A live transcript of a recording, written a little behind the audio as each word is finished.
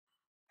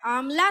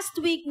Last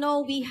week,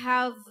 no, we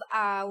have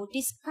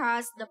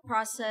discussed the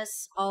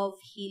process of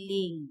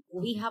healing.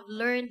 We have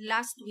learned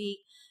last week.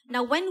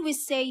 Now, when we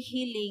say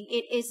healing,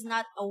 it is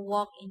not a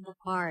walk in the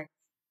park.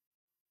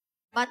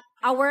 But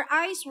our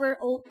eyes were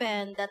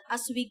open that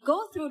as we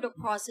go through the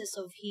process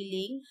of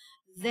healing,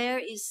 there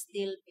is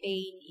still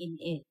pain in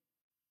it.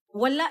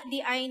 Wala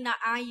di ay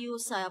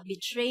naayo sa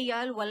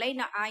betrayal, walay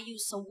naayo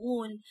sa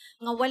wound,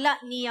 nga wala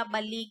niya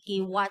baliki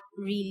what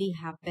really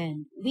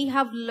happened. We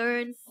have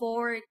learned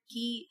 4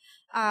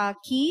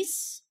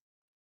 keys.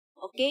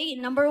 Okay,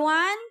 number 1,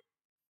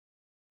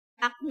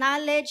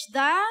 acknowledge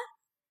the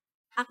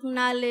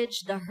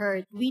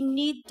hurt. We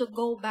need to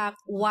go back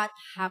what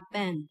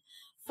happened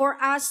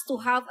for us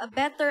to have a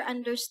better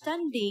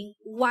understanding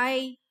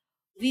why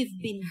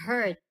we've been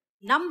hurt.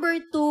 Number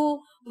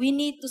 2, we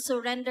need to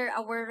surrender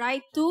our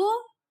right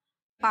to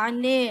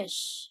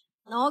punish.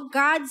 No,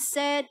 God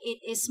said it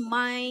is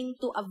mine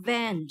to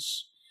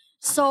avenge.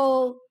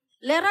 So,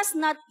 let us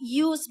not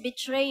use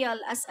betrayal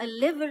as a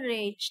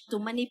leverage to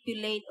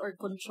manipulate or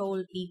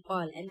control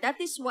people. And that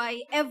is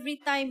why every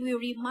time we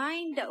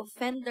remind the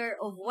offender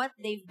of what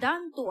they've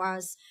done to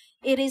us,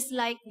 it is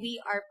like we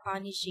are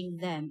punishing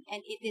them.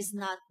 And it is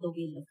not the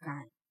will of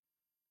God.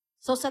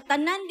 So sa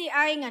tanan di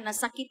ay nga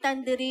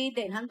nasakitan diri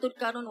then hangtod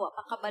karon wa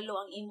pa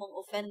kabalo ang imong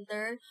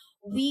offender,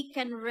 we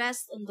can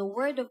rest on the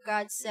word of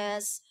God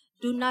says,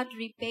 do not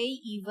repay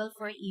evil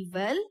for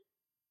evil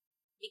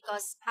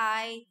because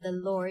I, the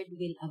Lord,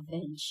 will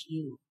avenge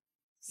you.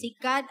 Si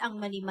God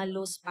ang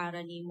manimalos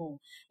para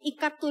nimo.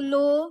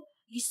 Ikatulo,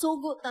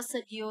 gisugo ta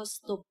sa Dios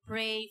to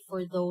pray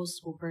for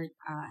those who hurt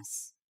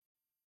us.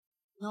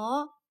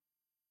 No?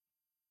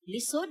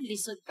 Lisod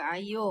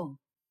kayo.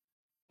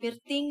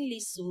 Perting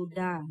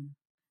lisuda.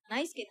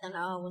 Nice kita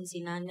naawon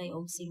si nanay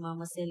o si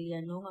Mama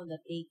Celia no,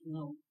 mag-take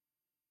note.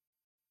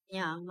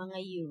 Nya, ang mga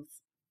youth.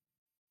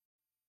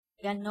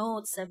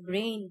 Ganote sa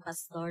brain,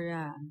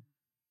 Pastora.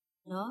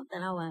 No?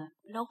 Tanawa.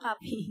 No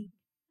copying.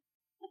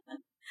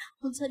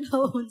 Unsa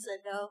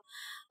daw.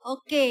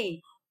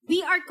 Okay.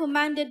 We are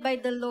commanded by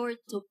the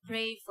Lord to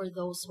pray for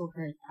those who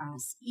hurt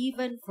us,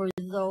 even for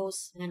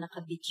those nga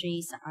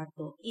nakabetray sa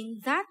ato.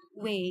 In that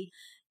way,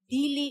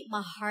 dili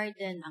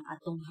maharden ang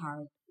atong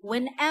heart.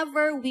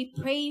 Whenever we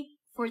pray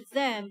for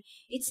them,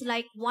 it's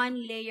like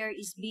one layer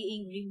is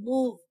being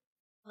removed.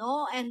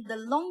 No? And the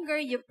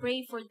longer you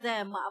pray for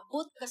them,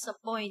 maabot ka sa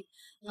point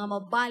nga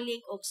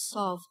mabalik og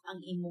soft ang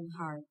imong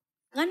heart.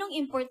 Nganong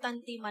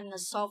importante man nga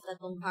soft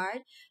atong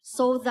heart?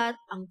 So that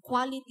ang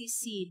quality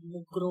seed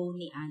mo grow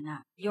ni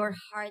ana. Your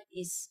heart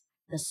is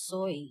the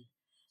soil.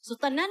 So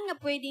tanan nga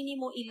pwede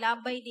nimo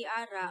ilabay di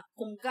ara,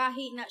 kung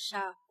gahi na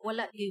siya,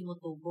 wala gyud mo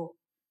tubo.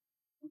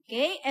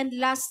 Okay? And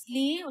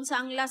lastly, unsa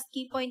ang last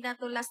key point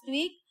nato last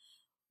week?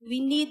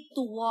 We need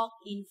to walk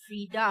in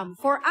freedom.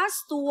 For us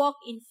to walk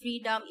in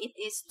freedom, it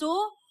is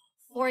to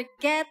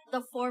forget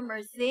the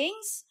former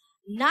things,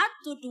 not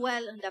to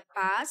dwell on the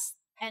past,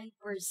 and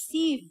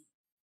perceive.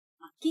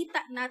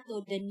 Makita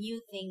nato the new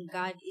thing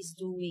God is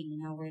doing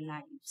in our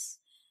lives.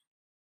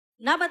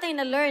 Nabatay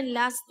na learn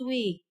last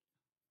week.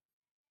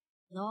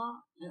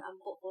 No?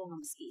 Nag-ampo ko nga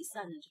maski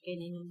isa na kay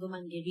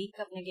ninumduman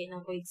gi-recap na gay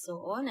nang ko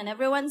igsuon. And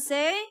everyone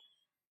say,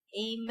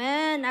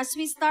 Amen. As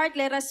we start,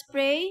 let us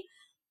pray.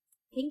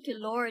 Thank you,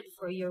 Lord,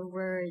 for your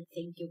word.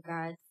 Thank you,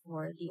 God,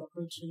 for the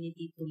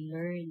opportunity to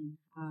learn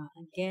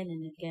again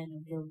and again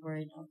of your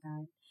word, oh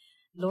God.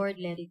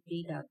 Lord, let it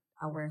be that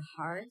our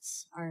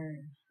hearts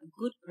are a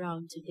good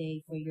ground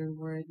today for your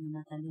word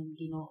na natanong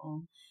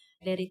Ginoo.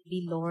 Let it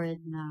be,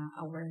 Lord, na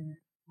our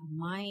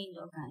mind,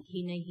 oh God,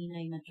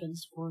 hinay-hinay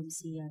ma-transform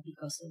siya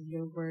because of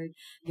your word.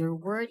 Your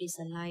word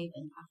is alive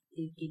and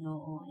active,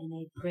 Ginoo. And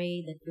I pray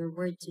that your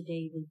word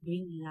today will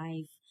bring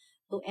life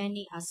to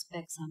any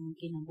aspects sa among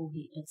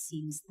kinabuhi that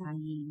seems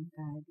dying,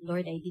 God.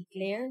 Lord, I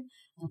declare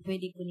na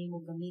pwede ko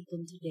nimo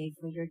gamiton today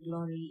for your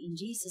glory in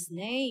Jesus'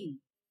 name.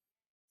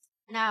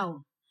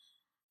 Now,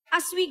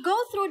 as we go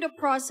through the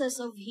process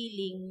of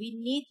healing, we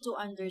need to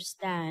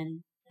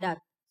understand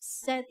that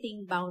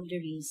setting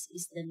boundaries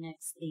is the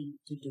next thing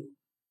to do.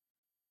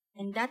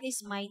 And that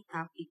is my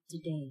topic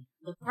today.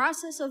 The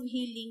process of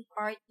healing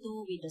part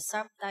 2 with the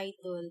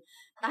subtitle,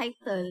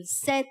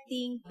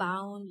 Setting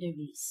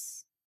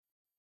Boundaries.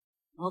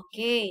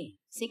 Okay.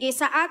 Sige,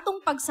 sa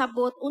atong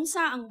pagsabot,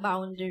 unsa ang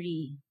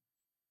boundary?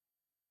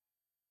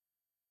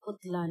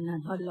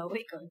 Utlanan. Hala,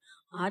 oy,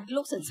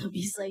 hadlok sa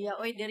Bisaya.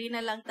 Oy, diri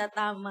na lang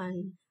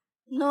tataman.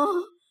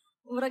 No?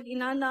 Murag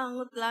inana ang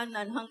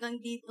utlanan. Hanggang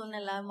dito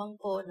na lamang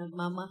po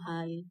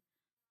nagmamahal.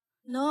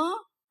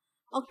 No?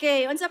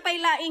 Okay, unsa pay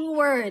laing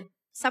word?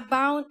 Sa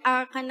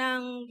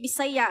kanang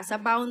Bisaya,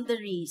 sa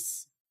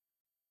boundaries.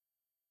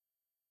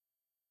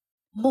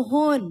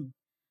 Muhon.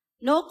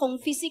 No, kung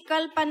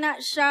physical pa na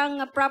siya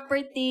nga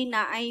property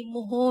na ay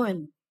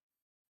muhon.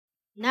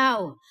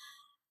 Now,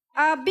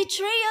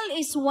 betrayal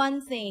is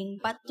one thing,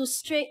 but to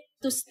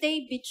stay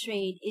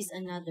betrayed is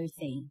another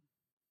thing.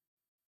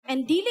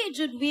 And dili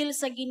jud will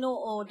sa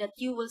Ginoo that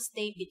you will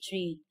stay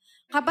betrayed.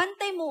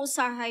 Kabantay mo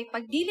usahay,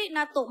 pag dili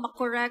nato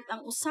makorrect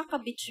ang usa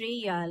ka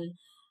betrayal,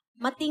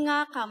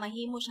 matinga ka,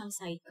 mahimo siyang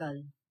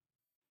cycle.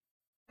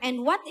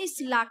 And what is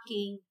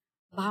lacking?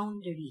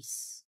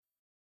 Boundaries.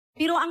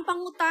 Pero ang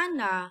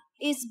pangutana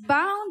is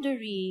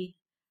boundary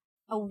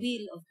a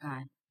will of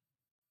God.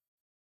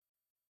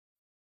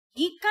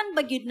 Gikan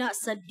ba gyud na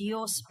sa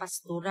Dios,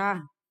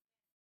 pastora?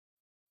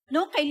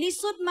 No, kay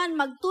lisod man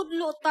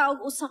magtudlo ta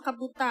og usa ka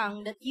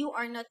butang that you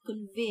are not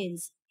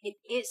convinced it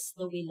is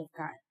the will of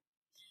God.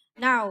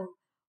 Now,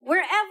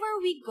 wherever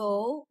we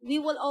go,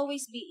 we will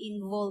always be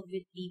involved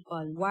with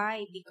people.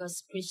 Why?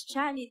 Because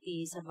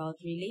Christianity is about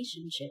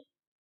relationship.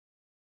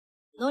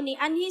 No, ni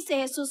anhi si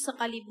Jesus sa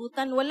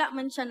kalibutan, wala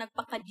man siya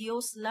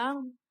nagpaka-Diyos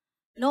lang.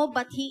 No,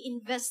 but He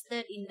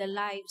invested in the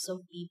lives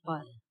of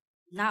people.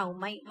 Now,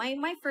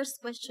 my first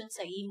question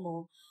sa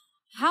imo,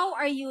 how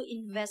are you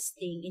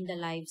investing in the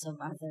lives of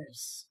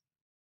others?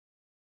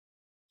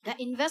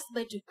 Ga-invest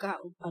ba jud ka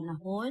og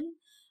panahon?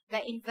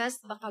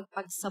 Ga-invest ba kag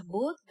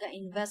pagsabot?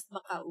 Ga-invest ba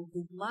ka og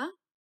gugma?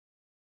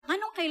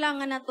 Anong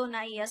kailangan nato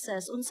na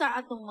i-assess? Unsa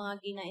atong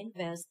mga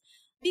gina-invest?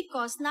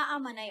 Because naa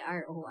man ay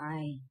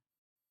ROI.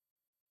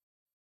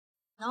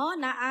 No,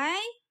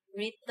 naay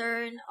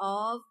return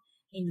of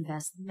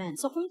investment.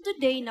 So kung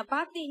today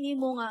napati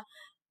nimo nga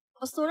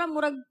pastora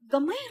murag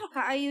gamay ra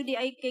kaayo di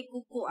ay kay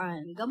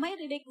kukuan, gamay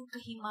ra day kog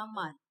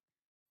kahimamat.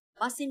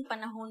 Basin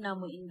panahon na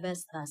mo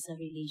invest ta sa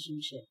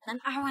relationship.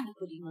 Tan-awa na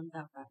ko di man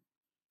ta ka.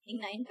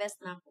 Ing na-invest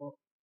na ko.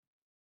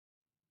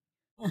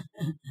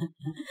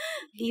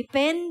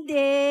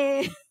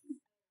 Depende.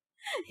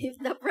 If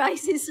the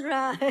price is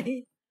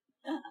right.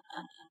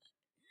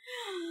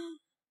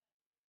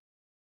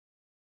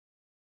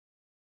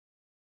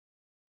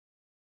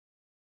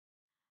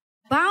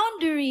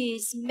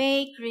 Boundaries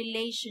make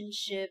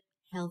relationship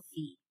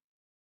healthy.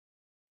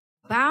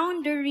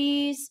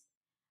 Boundary is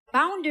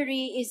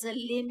a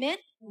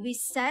limit we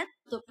set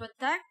to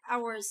protect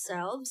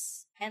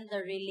ourselves and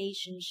the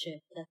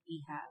relationship that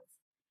we have.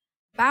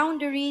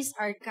 Boundaries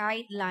are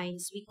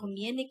guidelines we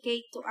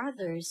communicate to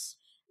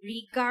others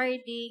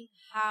regarding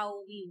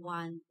how we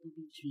want to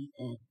be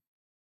treated.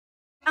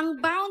 Ang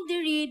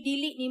boundary,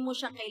 dili nimo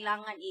siya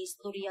kailangan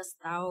i-istorya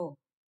sa tao.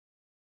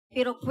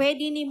 Pero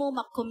pwede nimo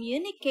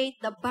ma-communicate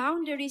the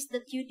boundaries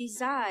that you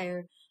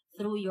desire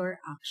through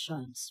your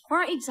actions.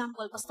 For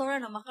example, pastora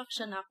na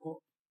makaksya na ako,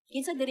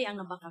 kinsa diri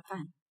ang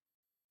nabakakan?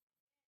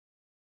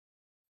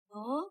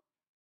 No?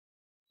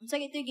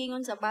 Unsa ito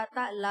gingon sa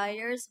bata,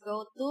 liars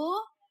go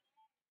to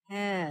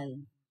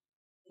hell.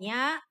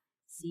 Nya,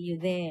 see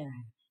you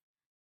there.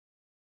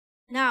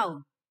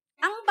 Now,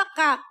 ang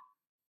bakak,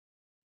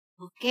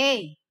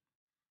 okay.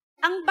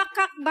 Ang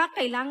bakak ba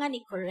kailangan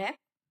i-correct?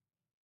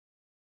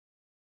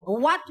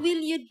 What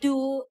will you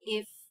do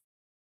if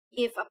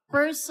a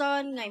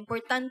person nga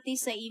importante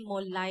sa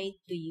imo lied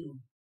to you?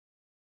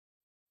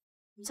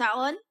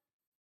 Saon?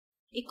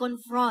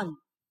 I-confront.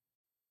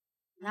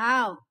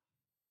 Now,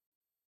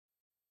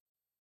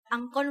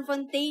 ang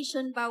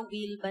confrontation ba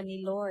will ba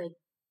ni Lord?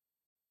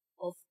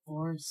 Of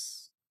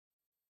course.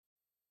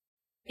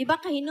 Diba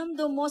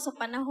kahinumdum mo sa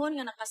panahon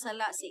nga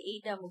nakasala si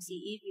Adam ug si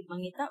Eve,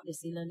 mangita ba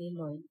sila ni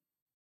Lord?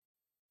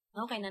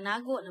 No, kay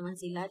nanago naman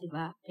sila,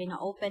 diba? Kay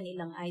na-open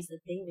ilang eyes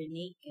that they were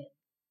naked.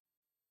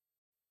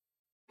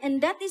 And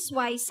that is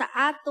why sa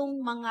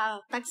atong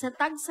mga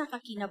tagsa-tagsa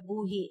ka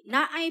kinabuhi,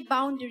 na ay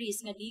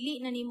boundaries nga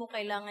dili na nimo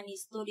kailangan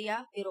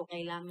istorya, pero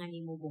kailangan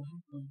nimo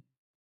buhaton.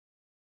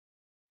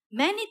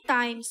 Many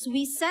times,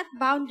 we set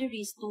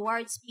boundaries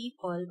towards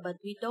people, but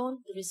we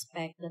don't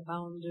respect the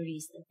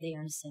boundaries that they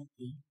are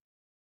setting.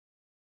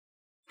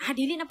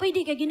 Dili na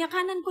pwede, kay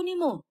ginakanan ko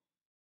nimo.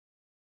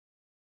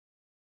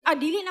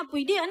 Dili na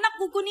pwede, anak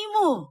ko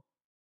nimo.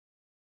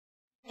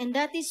 And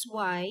that is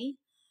why,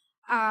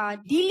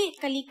 dili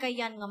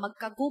kalikayan nga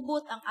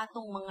magkagubot ang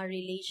atong mga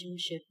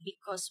relationship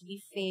because we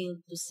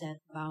failed to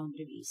set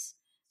boundaries,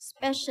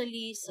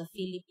 especially sa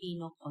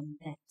Filipino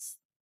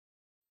context.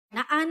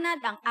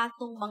 Naanad ang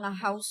atong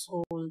mga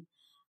household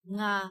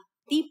nga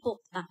tipok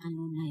ta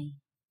kanunay.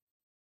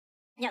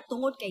 Nya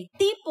tungod kay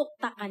tipok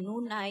ta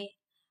kanunay,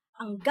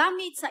 ang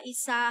gamit sa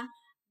isa,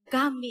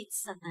 gamit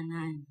sa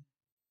tanan.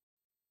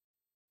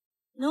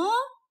 No?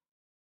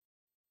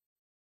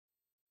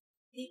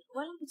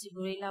 Walang po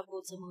siguro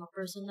ilabot sa mga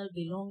personal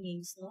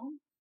belongings, no?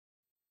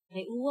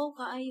 May uwaw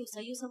kaayo,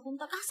 sa'yo sa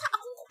punta, kasa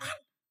akong kuan.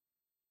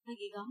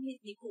 Nagigamit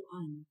ni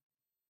kuan.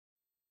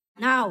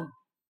 Now,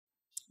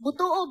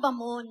 butuo ba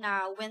mo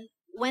na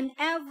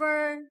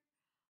whenever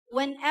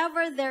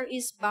there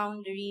is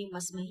boundary,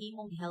 mas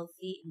mahimong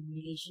healthy ang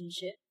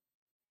relationship?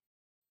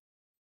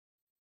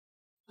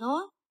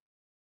 No?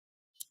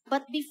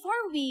 But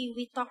before we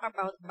talk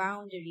about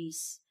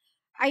boundaries,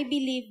 I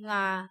believe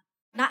nga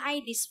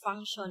naay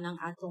dysfunction ang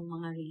atong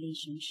mga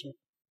relationship.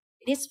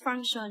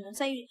 Dysfunction,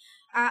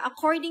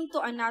 according to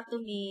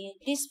anatomy,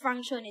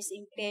 dysfunction is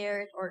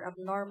impaired or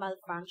abnormal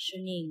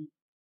functioning.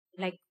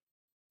 Like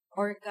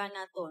organ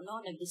na to,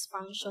 no?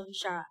 Nag-dysfunction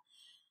siya.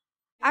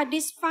 A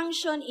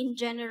dysfunction in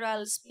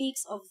general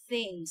speaks of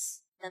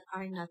things that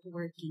are not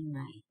working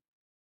right.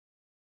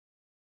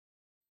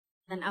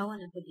 Tanawa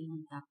na po din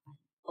mong tapan.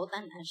 O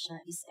tanan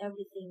siya, is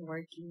everything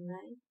working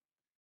right?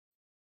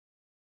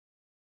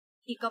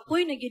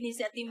 Ikapoy na gini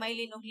si Ate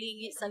Maylin og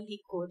lingi sa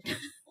likod.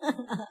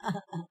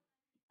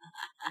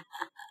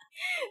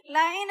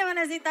 Lain naman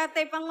na si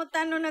tatay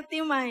pangutano na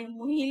Timay.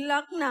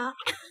 Muhilak na.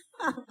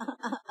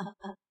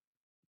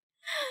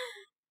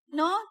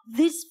 No?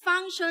 This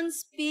function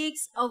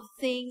speaks of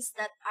things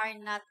that are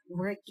not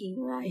working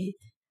right.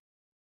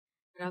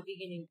 Grabe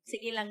gini.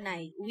 Sige lang,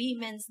 Nay.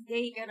 Women's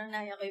Day, karon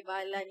na ako'y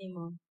bahala ni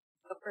mo.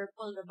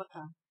 Ka-purple na ba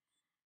ka?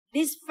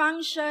 This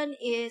function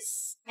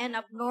is an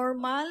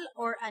abnormal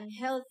or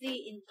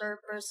unhealthy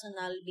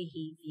interpersonal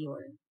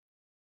behavior.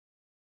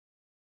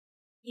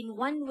 In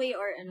one way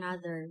or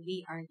another,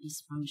 we are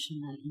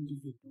dysfunctional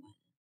individual.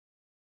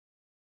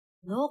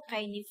 No,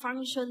 kay ni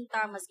function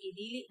ta, maski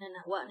dili na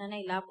nawa na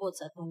nailabot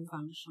sa atong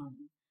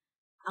function.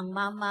 Ang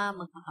mama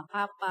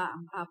magpakapapa,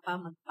 ang papa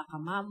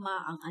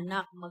magpakamama, ang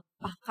anak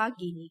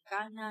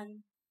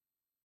magpakaginikanan.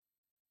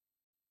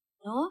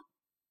 No?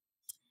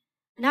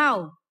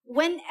 Now,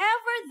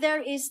 whenever there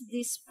is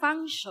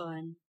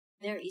dysfunction,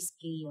 there is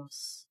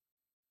chaos.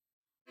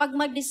 Pag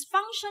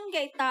mag-dysfunction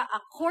kay ta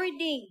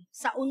according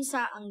sa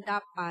unsa ang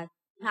dapat,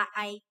 na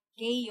ay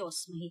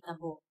chaos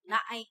mahitabo,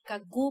 na ay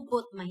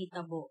kagubot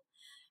mahitabo.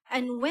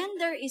 And when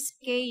there is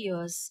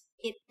chaos,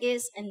 it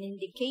is an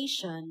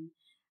indication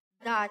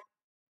that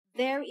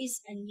there is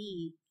a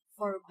need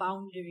for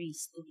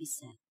boundaries to be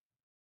set.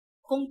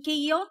 Kung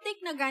chaotic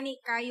na gani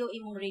kayo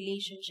imong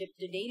relationship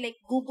today, like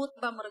gubot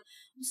ba,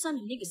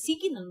 saan ni,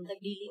 sige nang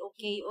nagdili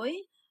okay,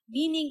 oy?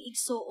 Meaning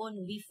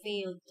igsoon, we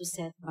failed to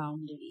set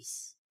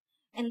boundaries.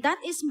 And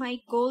that is my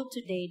goal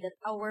today, that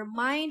our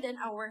mind and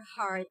our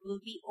heart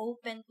will be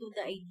open to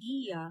the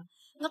idea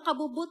nga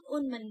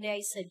kabubuton man day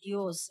sa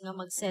Dios nga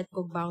mag-set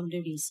ko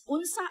boundaries.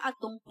 Unsa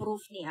atong proof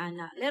ni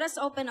ana? Let us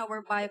open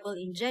our Bible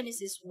in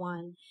Genesis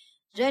 1.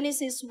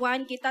 Genesis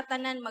 1, kita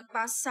tanan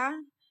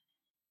magbasa.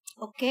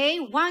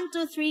 Okay, 1,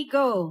 2, 3,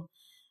 go.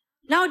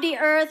 Now the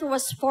earth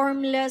was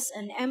formless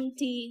and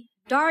empty.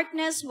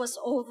 Darkness was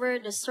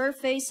over the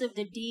surface of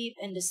the deep,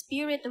 and the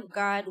Spirit of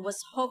God was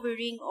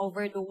hovering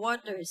over the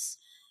waters.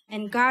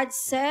 And God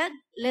said,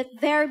 "Let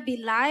there be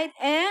light,"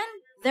 and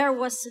there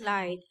was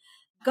light.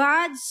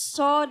 God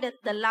saw that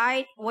the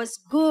light was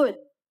good,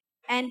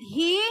 and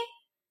He,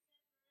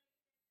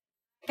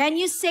 can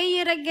you say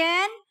it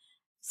again?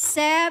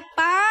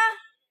 Separated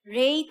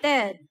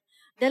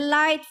the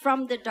light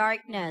from the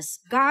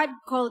darkness. God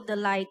called the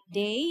light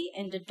day,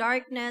 and the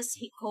darkness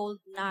He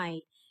called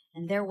night.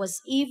 And there was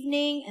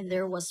evening, and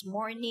there was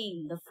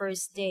morning, the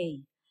first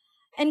day.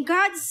 And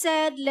God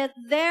said, "Let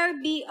there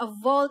be a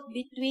vault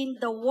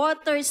between the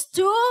waters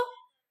to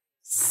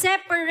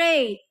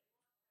separate."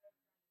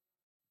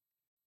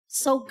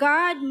 So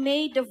God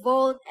made the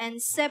vault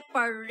and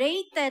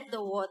separated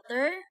the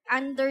water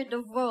under the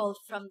vault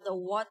from the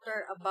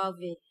water above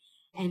it.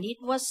 And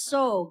it was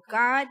so.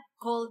 God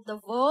called the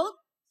vault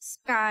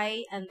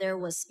sky, and there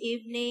was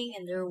evening,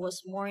 and there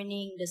was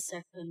morning the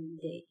second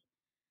day.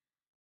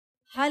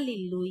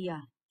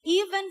 Hallelujah.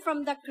 Even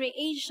from the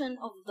creation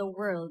of the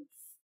world,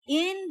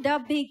 in the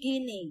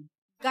beginning,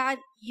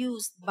 God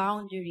used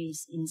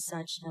boundaries in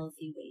such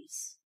healthy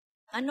ways.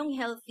 Anong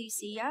healthy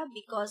siya?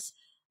 Because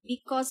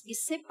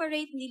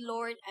gi-separate ni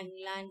Lord ang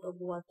land of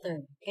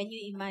water. Can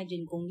you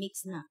imagine kung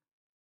mix na?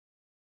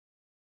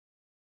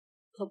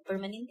 So,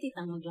 permanente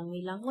tang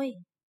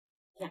maglangoy-langoy.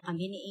 Ya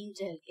kami ni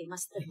Angel, kay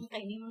Master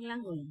kay ni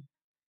maglangoy.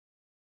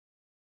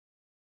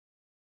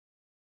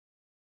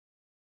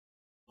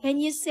 Can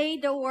you say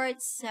the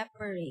word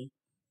separate?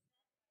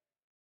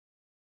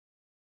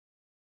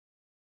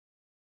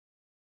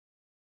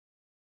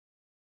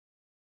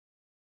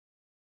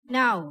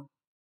 Now,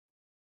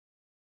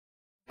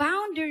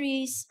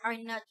 boundaries are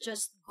not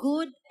just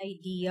good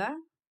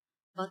idea,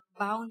 but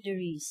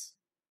boundaries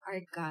are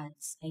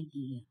God's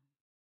idea.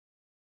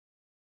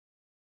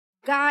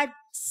 God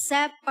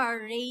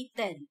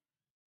separated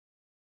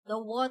the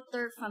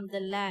water from the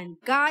land.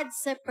 God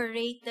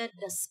separated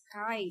the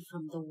sky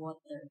from the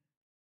water.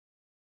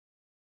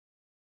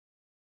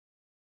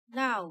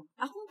 Now,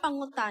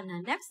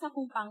 next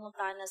akong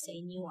pangutana sa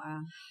inyo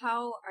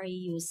how are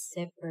you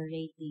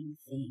separating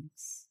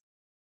things?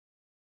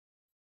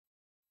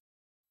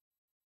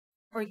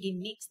 Or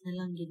gimix na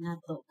lang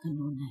ginato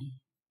kanunay.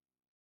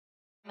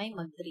 May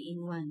mag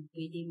 3-in-1,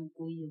 pwede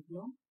magkuyog,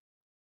 no?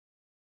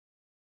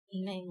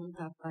 Ingay mong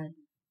kapad.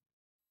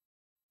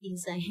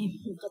 Insahin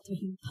mong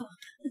katwimpak.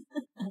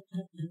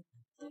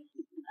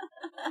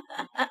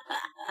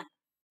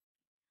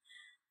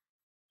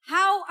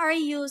 How are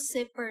you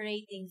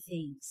separating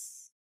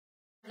things?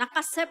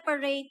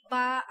 Nakaseparate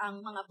ba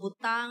ang mga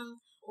butang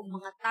o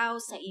mga tao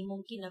sa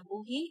imong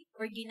kinabuhi?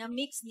 Or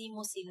ginamix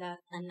nimo sila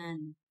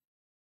tanan?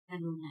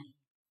 Kanunay.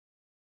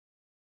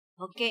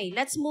 Okay,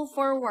 let's move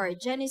forward.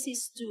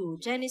 Genesis 2.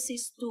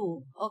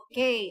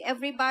 Okay,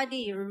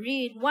 everybody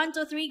read. 1,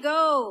 2, 3,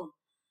 go!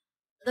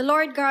 The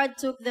Lord God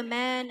took the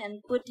man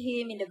and put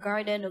him in the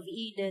Garden of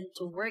Eden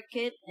to work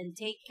it and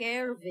take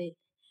care of it.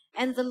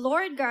 And the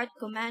Lord God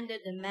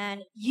commanded the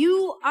man,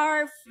 "You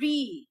are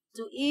free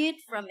to eat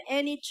from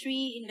any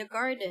tree in the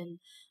garden,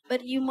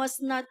 But you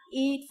must not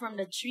eat from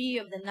the tree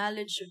of the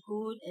knowledge of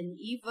good and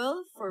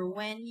evil, for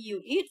when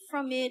you eat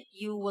from it,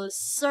 you will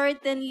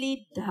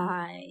certainly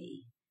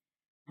die.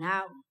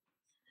 Now,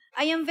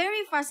 I am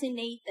very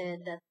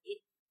fascinated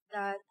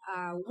that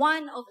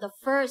one of the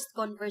first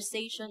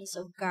conversations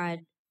of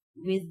God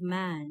with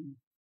man,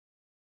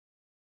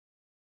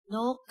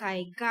 no,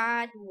 kay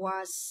God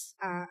was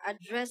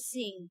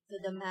addressing to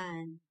the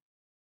man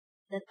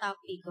the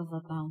topic of a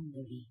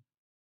boundary.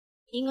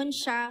 Ingon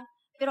siya,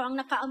 pero ang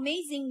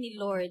naka-amazing ni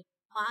Lord,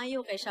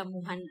 maayo kay siya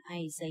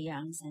muhanay sa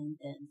iyang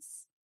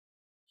sentence.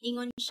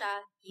 Ingon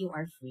siya, you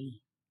are free.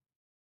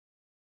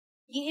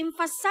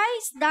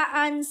 I-emphasize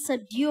daan sa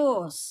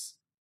Diyos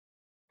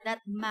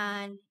that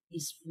man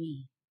is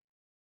free.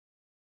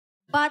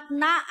 But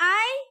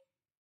naay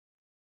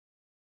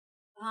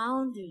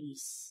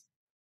boundaries,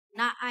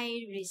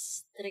 naay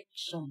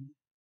restriction.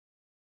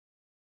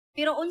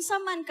 Pero unsa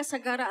man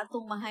kasagara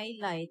atong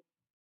ma-highlight,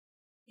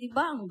 di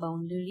ba ang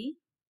boundary?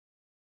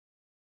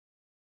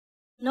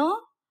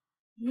 No?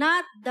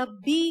 Not the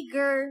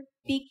bigger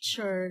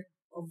picture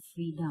of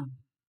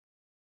freedom.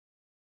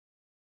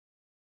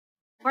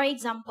 For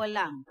example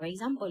lang,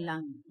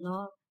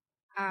 no?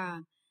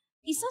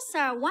 Isa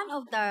sa one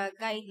of the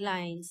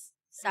guidelines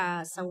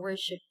sa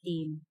worship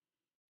team,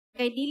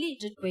 kay dili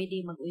jud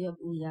pwede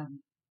mag-uyab-uyab.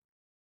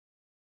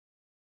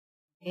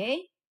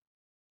 Okay?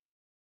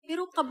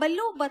 Pero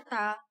kabalo ba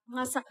ta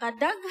nga sa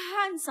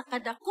kadaghan sa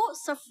kadako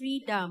sa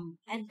freedom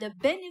and the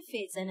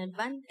benefits and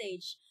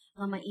advantage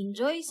nga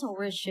ma-enjoy sa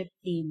worship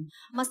team,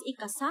 mas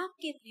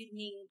ikasakit yun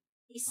ning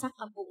isa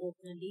ka buok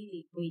na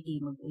dili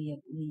pwede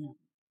mag-uyab-uyab.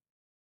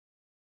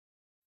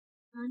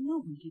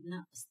 Ano, hindi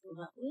na,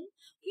 pastora.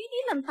 Pwede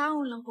lang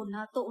taon lang po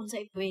nato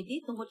unsay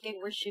pwede tungkol kay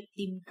worship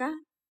team ka.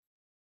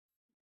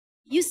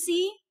 You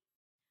see,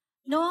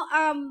 no,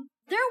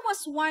 there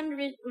was one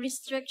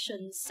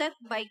restriction set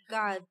by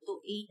God to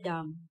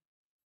Adam,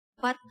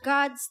 but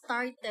God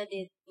started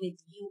it with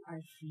you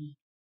are free.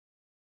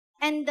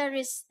 And the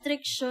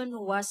restriction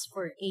was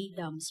for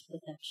Adam's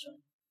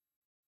protection.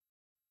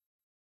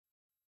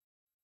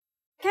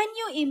 Can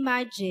you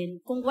imagine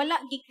kung wala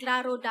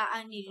giklaro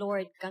daan ni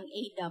Lord kang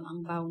Adam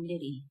ang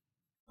boundary?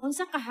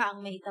 Unsa kaha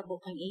ang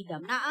mahitabo kang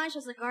Adam? Naa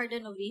siya sa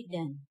Garden of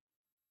Eden.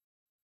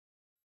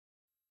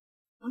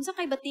 Unsa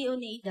kay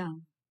bation ni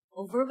Adam?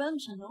 Overwhelmed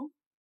siya, no?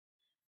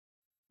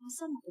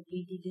 Asa mo ko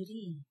pwede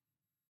diri?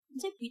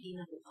 Unsa pwede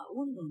na ko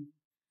kaunon?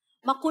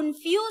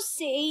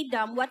 Ma-confuse si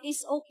Adam what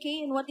is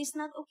okay and what is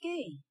not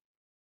okay.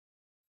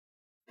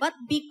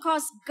 But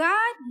because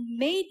God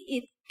made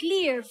it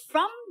clear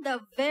from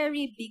the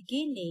very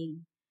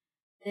beginning,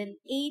 then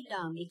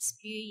Adam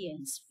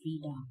experienced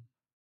freedom.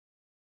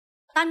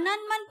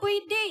 Tanan man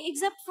pwede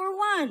except for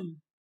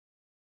one.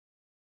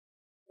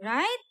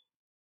 Right?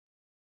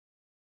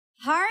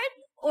 Hard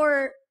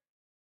or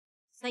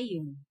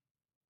sayon?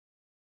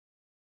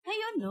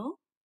 Sayon, no?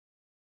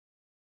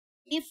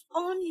 If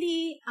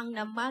only ang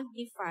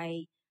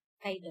na-magnify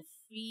kay the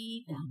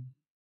freedom.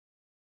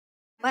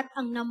 But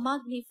ang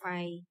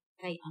na-magnify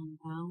kay ang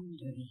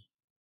boundary.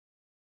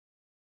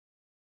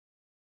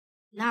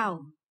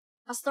 Now,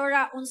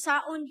 Pastora,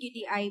 unsaon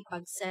gidi ay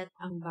pag-set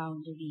ang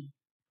boundary?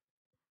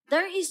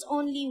 There is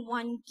only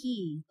one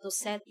key to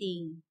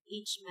setting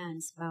each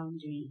man's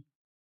boundary.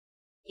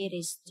 It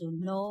is to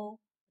know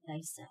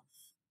thyself.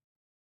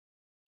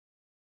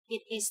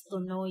 It is to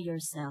know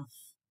yourself.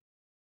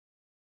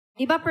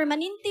 Diba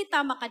permanente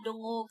ta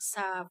makadungog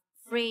sa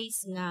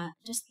phrase nga,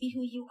 just be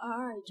who you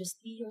are,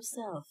 just be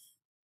yourself.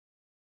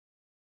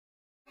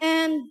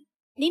 And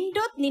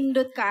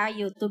nindot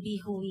kaayo to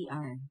be who we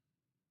are.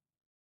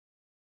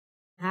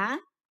 Ha?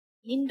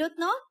 Nindot,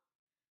 no?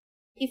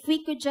 If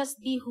we could just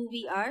be who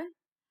we are.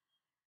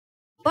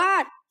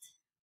 But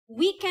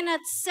we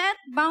cannot set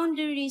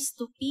boundaries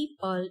to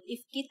people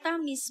if kita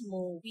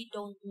mismo, we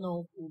don't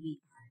know who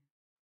we are.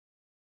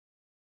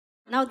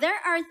 Now,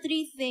 there are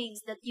 3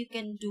 things that you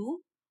can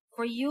do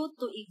for you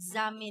to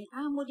examine,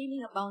 mo din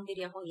nga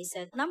boundary akong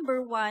iset.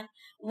 Number 1,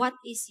 what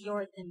is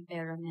your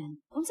temperament?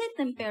 Unsay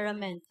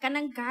temperament?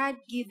 Kanang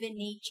God-given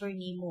nature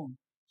nimo.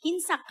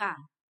 Hinsa ka.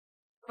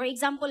 For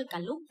example,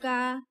 kalug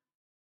ka.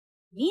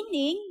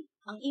 Meaning,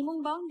 ang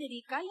imong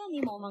boundary, kaya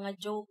nimo mga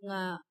joke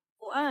nga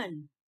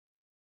kuan.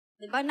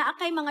 Diba?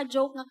 Naakay mga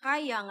joke nga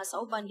kaya nga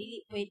sa uban,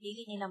 dili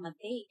nila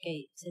matake.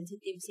 Kay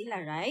sensitive sila,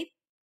 right?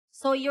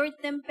 So, your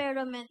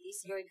temperament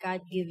is your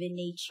God-given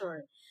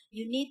nature.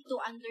 You need to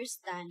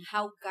understand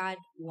how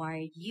God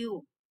wired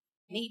you.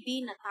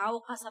 Maybe natao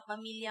ka sa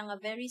pamilya nga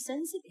very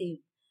sensitive.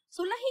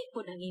 So, lahi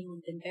po ng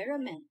imong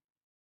temperament.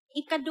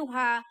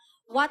 Ikaduha,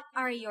 what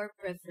are your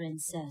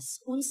preferences?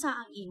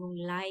 Unsa ang imong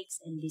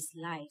likes and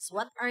dislikes?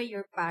 What are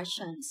your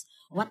passions?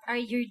 What are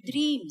your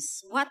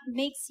dreams? What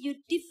makes you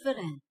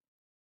different?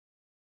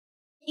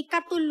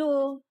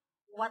 Ikatulo,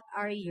 what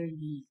are your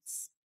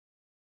needs?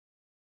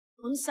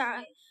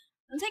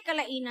 Unsay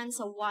kalainan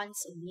sa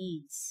wants and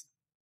needs?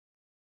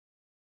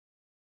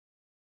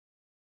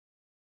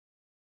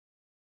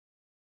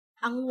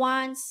 Ang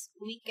wants,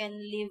 we can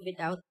live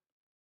without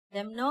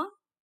them, no?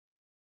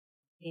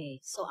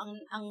 Okay. So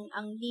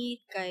ang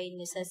need kay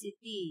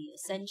necessity,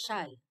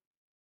 essential.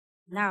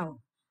 Now,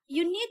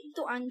 you need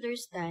to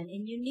understand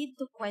and you need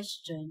to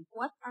question,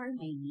 what are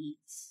my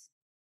needs?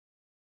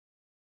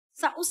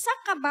 Sa usa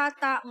ka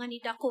bata nga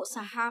nidako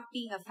sa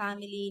happy nga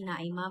family na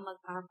ay mama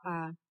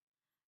papa,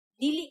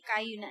 dili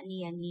kayo na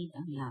niya need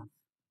ang love.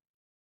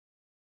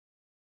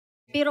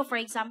 Pero for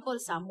example,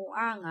 sa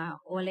mua nga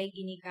walay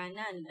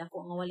ginikanan,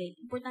 dako nga walay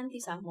importante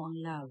sa amo ang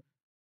love.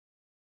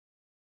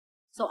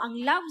 So ang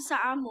love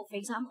sa amo, for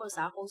example,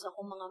 sa akong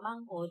mga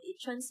manghod,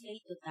 it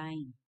translate to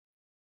time.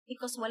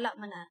 Because wala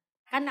man na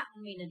kana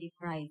may na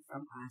deprive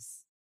from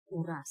us.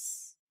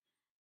 Oras.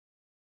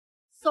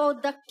 So,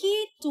 the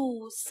key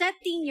to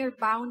setting your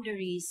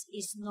boundaries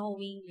is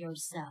knowing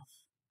yourself.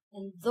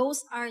 And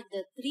those are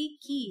the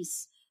 3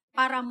 keys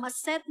para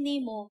ma-set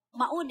nimo,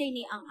 mauday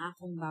ni ang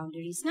akong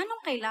boundaries.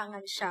 Nganong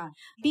kailangan siya?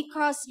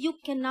 Because you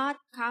cannot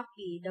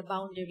copy the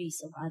boundaries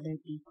of other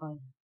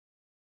people.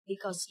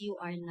 Because you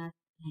are not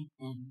like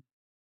them.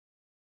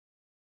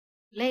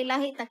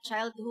 Laylahi tag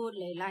childhood,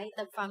 laylahi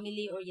tag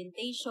family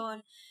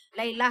orientation,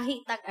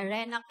 laylahi tag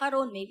arena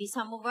karon, maybe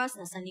some of us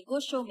nasa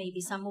negosyo, maybe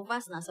some of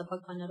us nasa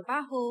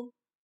pagpanarbaho.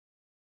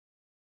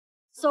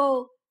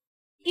 So,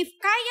 if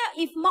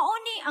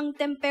mauni ang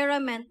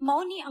temperament,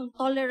 mauni ang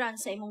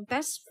tolerance sa imong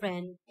best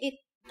friend, it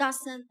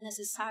doesn't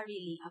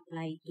necessarily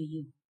apply to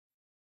you.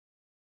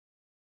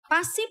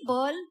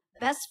 Possible,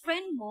 best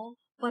friend mo,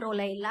 pero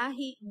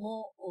laylahi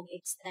mo og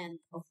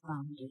extent of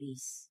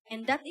boundaries.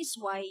 And that is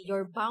why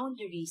your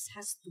boundaries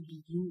has to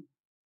be you.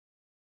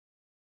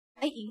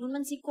 Ay, ingon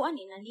man si Kuan,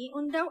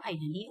 naniun daw. Ay,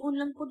 naniun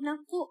lang po na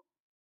ko.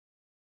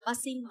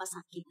 Basing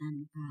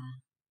masakitan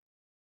ka.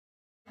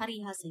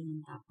 Pariha sa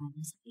imong tapan,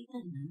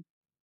 nasakitan na.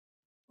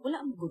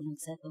 Wala mo good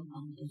nag-set of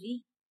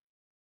boundary.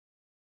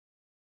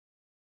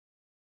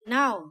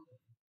 Now,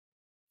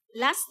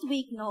 last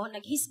week, no,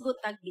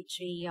 naghisgot tag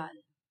betrayal.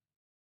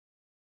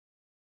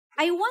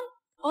 I want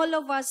all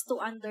of us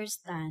to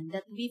understand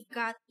that we've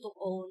got to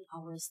own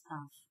our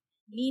stuff.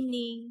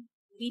 Meaning,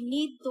 we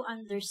need to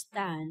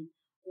understand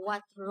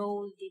what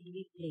role did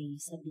we play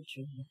sa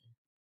betrayal.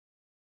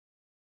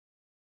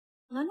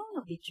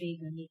 Nganong na-betray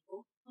gani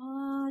ko?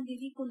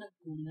 Dili ko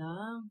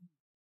nagkulang.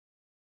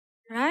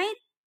 Right?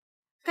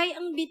 Kay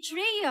ang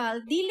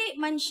betrayal, dili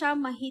man siya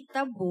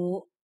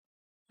mahitabo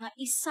nga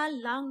isa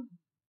lang.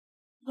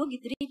 No,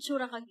 gidritso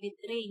ra kag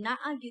betray,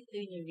 naa gyud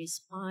ni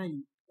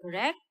respond.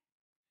 Correct?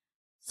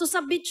 So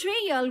sa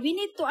betrayal, we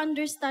need to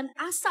understand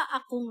asa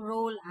akong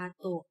role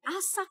ato.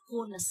 Asa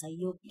ko na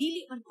sayo.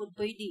 Dili man pud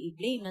pwede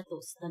i-blame na to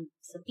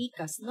sa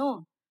pikas,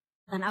 no?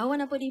 Tanawa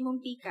na pud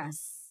imong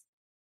pikas.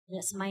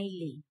 Na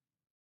smiley.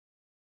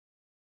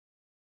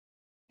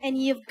 And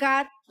you've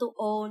got to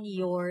own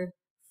your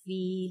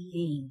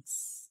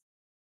feelings.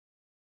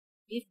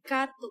 You've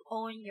got to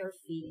own your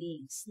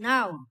feelings.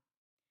 Now,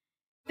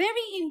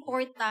 very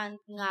important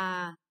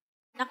nga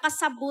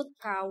nakasabot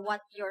ka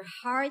what your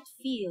heart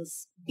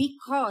feels,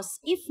 because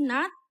if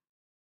not,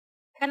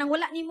 kanang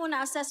wala nimo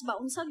na-assess ba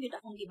unsa gyud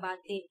akong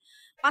gibati.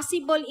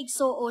 Possible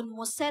igsuon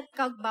mo set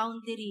kag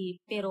boundary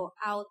pero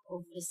out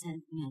of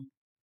resentment.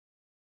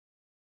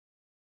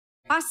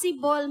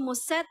 Possible mo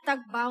set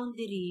kag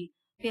boundary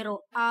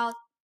pero out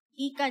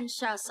ikan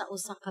siya sa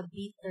usa ka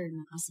bitter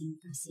na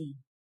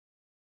kasing-kasing.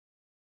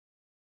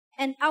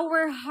 And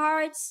our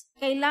hearts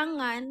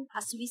kailangan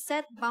as we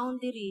set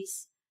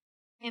boundaries,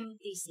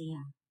 empty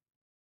siya.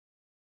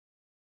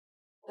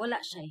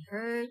 Wala siya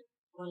hurt,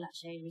 wala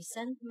siya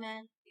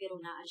resentment, pero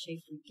naa siya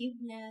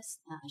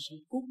forgiveness, naa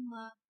siya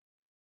gugma.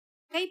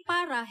 Kay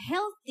para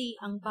healthy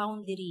ang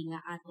boundary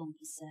nga atong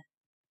iset.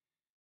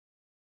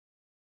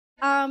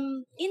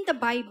 In the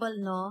Bible,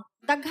 no,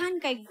 daghan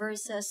kay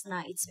verses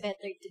na it's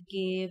better to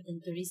give than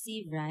to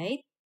receive,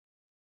 right?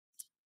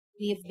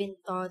 We have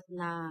been taught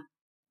na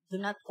do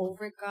not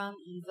overcome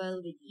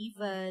evil with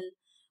evil.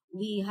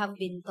 We have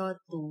been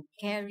taught to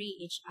carry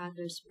each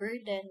other's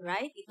burden,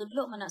 right?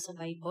 Itudlo man na sa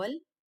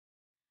Bible.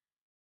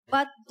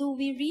 But do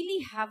we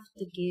really have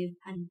to give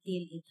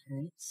until it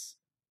hurts?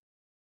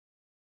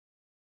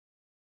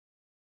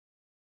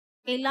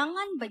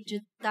 Kailangan ba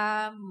jud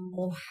ta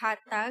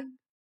mohatag?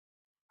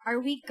 Are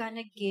we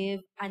gonna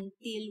give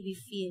until we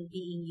feel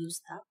being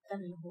used up?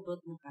 Kanang hurot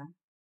mo ka?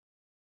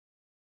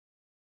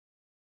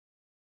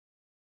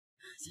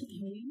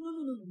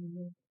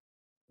 No.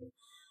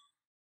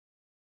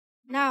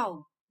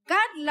 Now,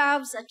 God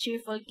loves a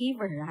cheerful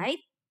giver,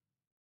 right?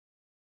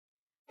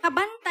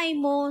 Kabantay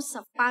mo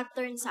sa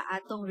pattern sa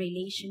atong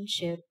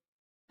relationship.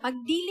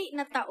 Pag dili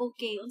na ta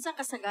okay, unsa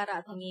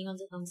kasagara atong ingon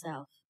sa atong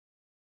self?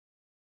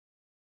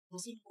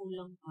 Basin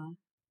kulang pa.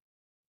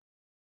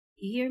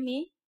 You hear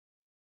me?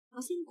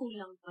 Basin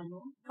kulang pa,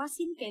 no?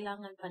 Basin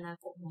kailangan pa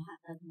nako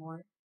mohatag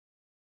more.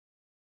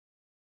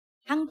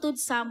 Hangtod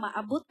sa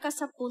maabot ka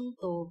sa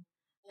punto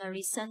na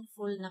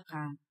resentful na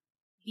ka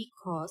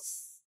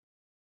because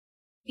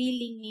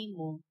feeling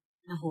nimo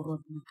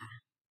nahurot na ka.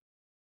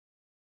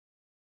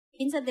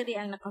 Kinsa diri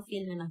ang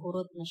naka-feel na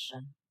nahurot na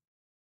siya?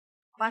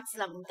 Pats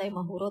lang untay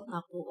mahurot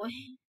na ko,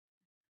 oy.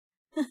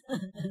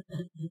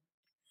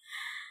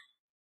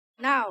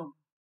 Now,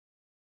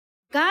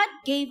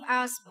 God gave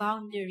us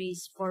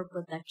boundaries for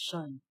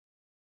protection.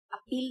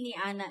 Apil ni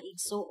ana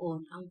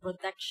igsuon ang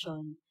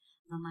protection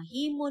na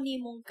mahimo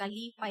nimong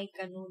kalipay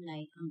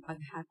kanunay ang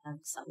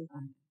paghatag sa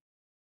uban.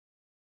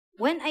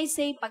 When I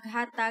say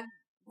paghatag,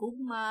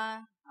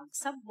 gugma,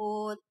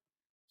 pagsabot,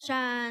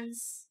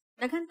 chance,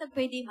 daghantag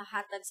pwede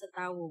mahatag sa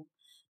tawo.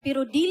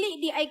 Pero dili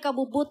di ay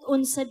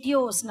kabubuton sa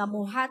Dios nga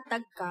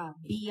muhatag ka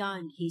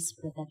beyond His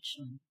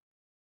protection.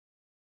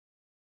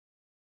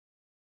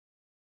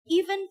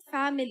 Even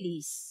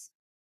families,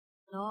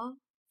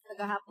 no?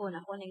 Kagahapon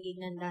ako nang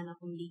gignanda na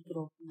kong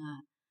ligro nga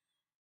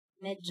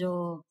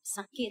medyo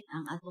sakit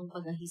ang atong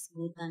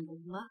pagahisgutan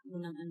ugma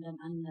munang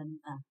andam-andam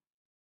ta.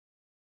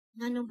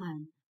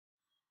 Nganuman,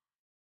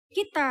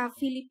 kita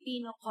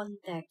Filipino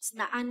context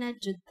na ana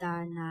jud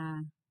ta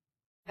na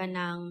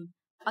kanang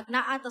pag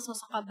naata sa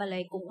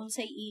kabalay kung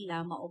unsay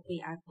ila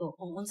maupay ato,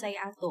 kung unsay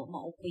ato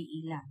maupay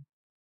ila.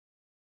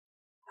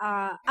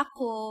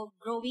 Ako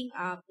growing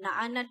up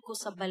naanad ko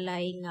sa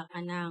balay nga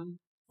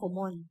kanang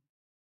common.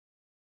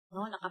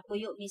 No,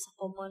 nakapuyo mi sa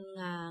common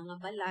nga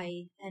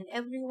balay and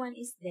everyone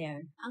is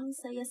there. Ang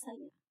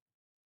saya-saya.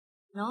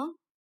 No?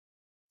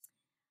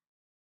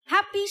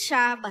 Happy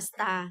siya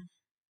basta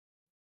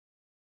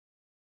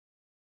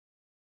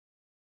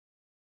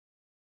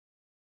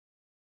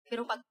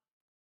pero pag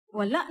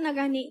wala na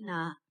gani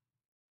na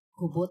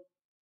gubot.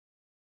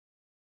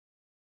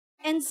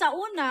 And sa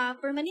una,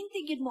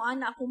 permanente gid mo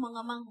ana ako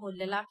mga manghod,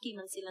 lalaki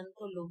man silang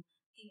tulo.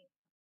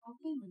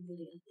 Okay man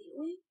dili ati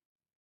oy.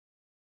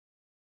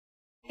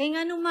 Kay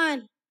nga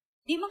naman,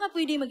 di man ka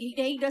pwede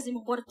maghigda-higda sa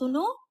imong kwarto,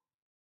 no?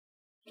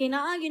 Kay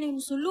naagi na yung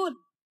sulod.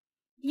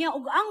 Nya,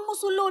 ug ang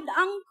musulod,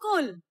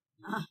 angkol.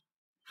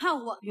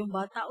 Hawa yung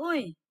bata,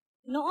 oy.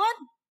 Noon,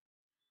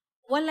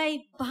 walay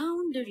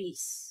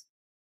boundaries.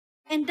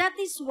 And that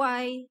is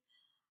why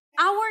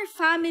our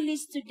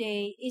families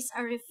today is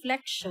a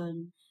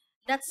reflection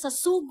that sa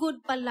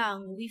sugod pa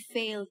lang, we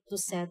fail to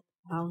set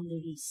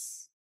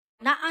boundaries.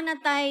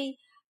 Naanatay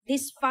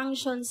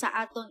dysfunction sa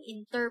atong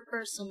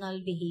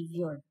interpersonal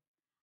behavior.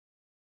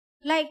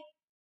 Like,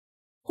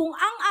 kung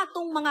ang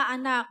atong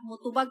mga anak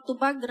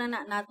mutubag-tubag ra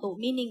na nato,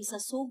 meaning sa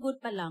sugod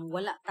pa lang,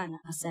 wala ta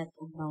nakaset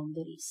of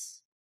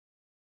boundaries.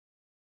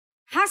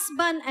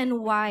 Husband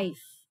and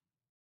wife,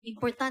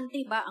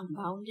 importante ba ang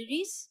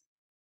boundaries?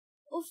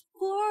 Of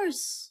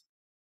course.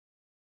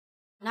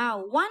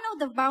 Now, one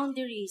of the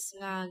boundaries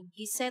nga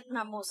giset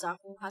na mo sa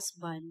akong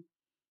husband,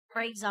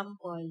 for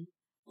example,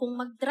 kung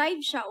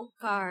mag-drive siya og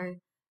car,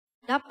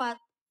 dapat,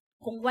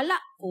 kung wala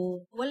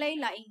ko, walay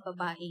laing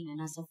babae nga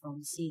nasa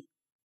front seat.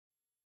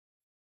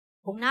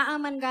 Kung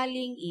naaman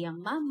galing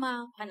iyang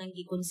mama, kanang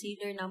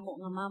gi-consider namo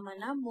nga mama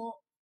namo,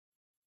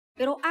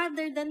 pero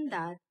other than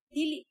that,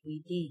 dili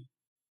pwede.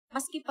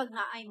 Maski pag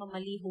naay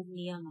mamalihog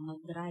niya nga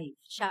mag-drive,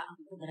 siya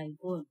ang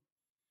mag-drive.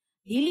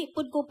 Dili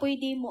pud ko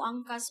pwede mo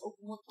angkas og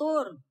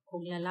motor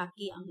kung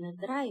lalaki ang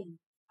na-drive,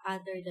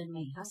 other than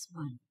my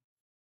husband.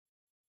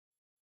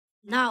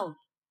 Now,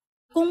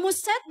 kung mo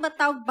set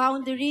bataw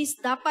boundaries,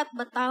 dapat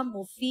bata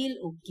mo feel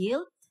o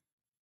guilt?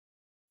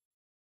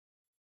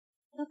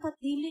 Dapat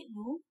dili,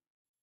 no?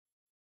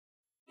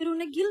 Pero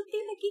na-guilty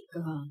lagi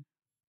ka.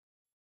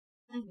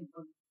 Ay,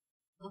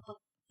 dapat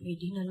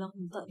pwede na lang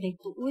unta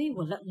dito. Uy,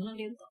 wala na lang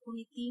dito ako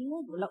ni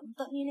Tingog. Wala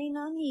unta ni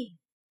Nani.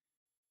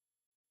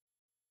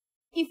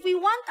 If we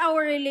want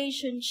our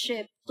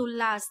relationship to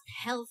last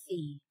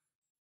healthy,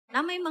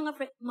 na may mga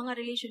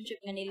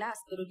relationship nga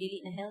ni-last, pero dili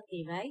na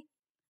healthy, right?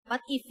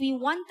 But if we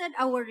wanted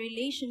our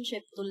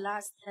relationship to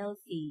last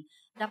healthy,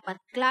 dapat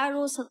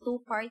klaro sa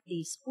two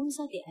parties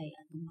unsa di ay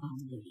atong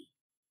boundary.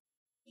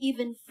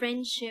 Even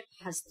friendship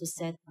has to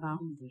set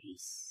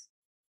boundaries.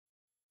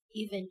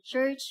 Even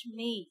church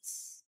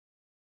mates.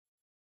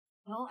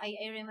 No, I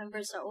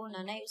remember sa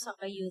una, na usa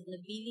ka youth,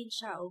 nagbilin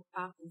siya og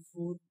pack of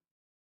food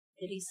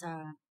diri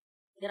sa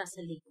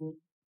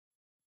likod.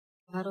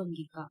 Karon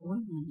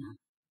gikaon man na.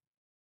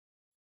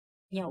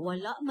 Nya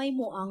wala may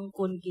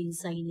moangkon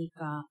kinsay ni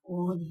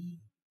kaon.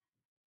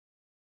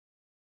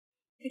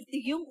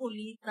 Iti yung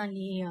ulitan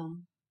niya.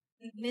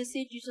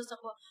 Nag-message siya sa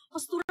ko,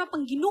 Pastora,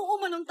 pang Ginoo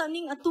man ang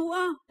taning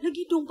atua.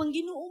 Lagi dong pang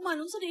Ginoo man.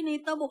 Unsa din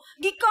nahitabo?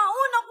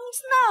 Gikaon akong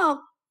snack.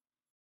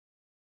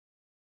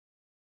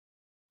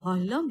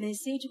 Hala,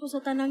 message ko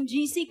sa tanang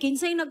GC.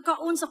 Kinsay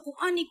nagkaon sa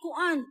kuan ni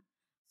kuan.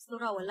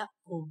 Pastora, wala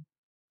ko.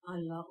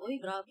 Hala, oy,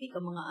 grabe ka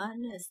mga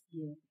honest.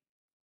 Yun.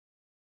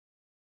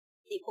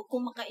 Di po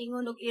ko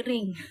makaingon og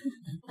iring.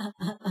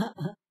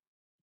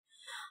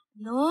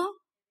 No?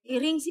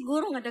 Iring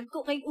siguro nga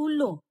dagko kay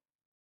ulo.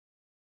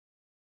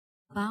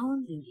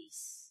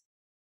 Boundaries.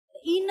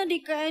 Ina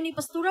di kaya ni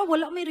Pastora,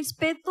 wala may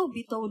respeto.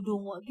 Bitaw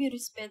dong, wag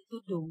respeto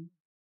dong.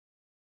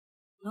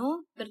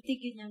 No?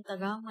 Pertigin niyang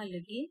tagama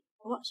lagi.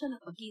 Wala siya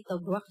napakita.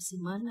 Gawa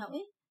kasi mana.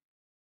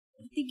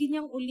 Pertigin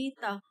niyang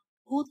ulita.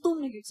 Gutom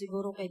na yun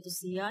siguro kay to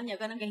siya. Niya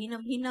ka nang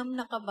hinam-hinam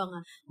na ka ba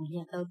nga.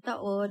 Unya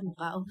taon-taon,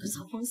 mukhaon ko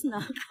sa kong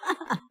snack.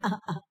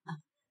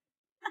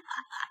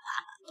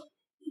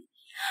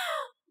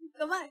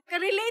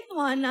 Ka-relate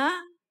mo na?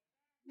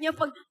 Niya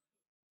pag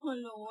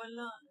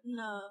Wala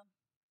na.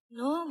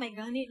 No, may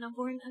gani na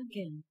born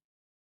again.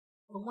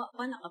 Kung wa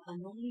pa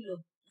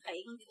nakapanunglo.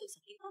 Nakaingon dito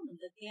sa kita,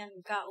 magdatihan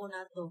kao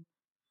na to.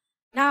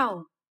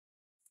 Now,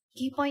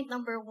 key point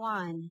number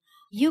 1,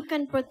 you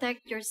can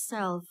protect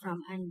yourself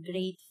from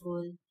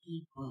ungrateful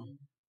people.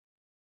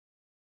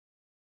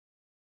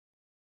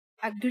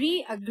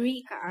 Agree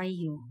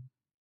kaayo.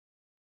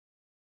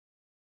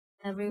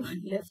 Everyone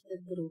left the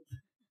group.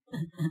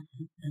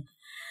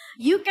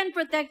 You can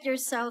protect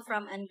yourself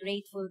from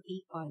ungrateful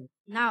people.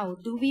 Now,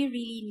 do we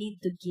really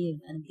need to give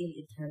until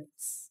it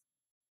hurts?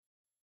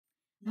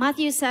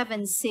 Matthew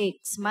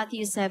 7:6.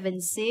 Matthew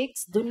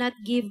 7:6. Do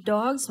not give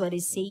dogs what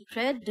is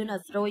sacred. Do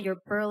not throw your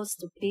pearls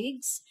to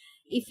pigs.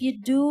 If you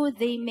do,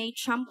 they may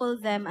trample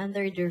them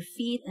under their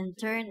feet and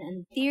turn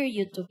and tear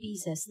you to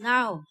pieces.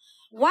 Now,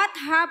 what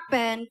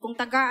happened kung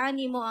tagaan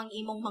nimo ang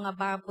imong mga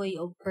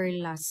baboy o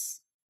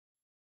perlas?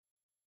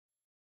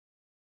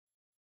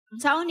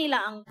 Saan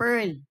nila ang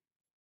pearl?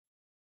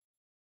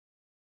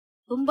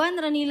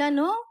 Tumban ra nila,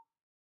 no?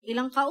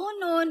 Ilang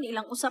kaunon,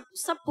 ilang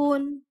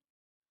usap-usapon.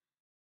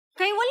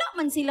 Kay wala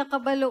man sila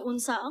kabaloon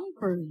sa ang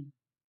pearl.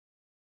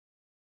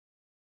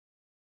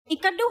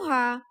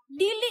 Ikaduha,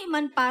 dili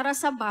man para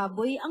sa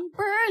baboy ang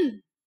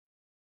pearl.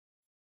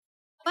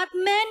 But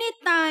many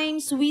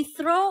times we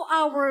throw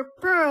our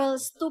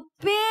pearls to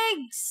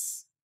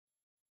pigs.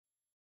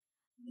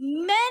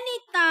 Many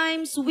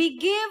times we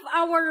give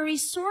our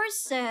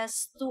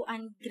resources to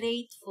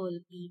ungrateful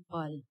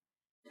people.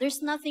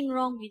 There's nothing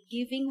wrong with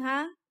giving,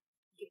 ha?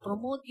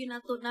 I-promote yun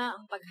nato na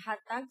ang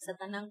paghatag sa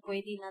tanang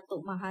pwede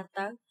nato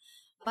mahatag.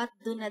 But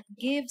do not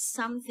give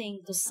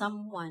something to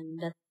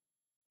someone that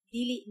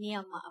dili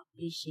niya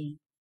ma-appreciate.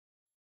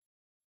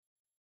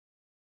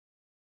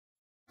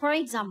 For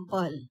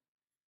example,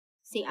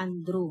 si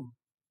Andrew.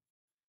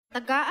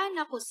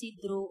 Tagaan ako si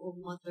Drew og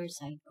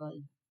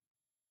motorcycle.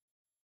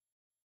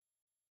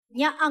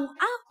 Nya ang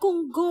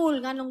akong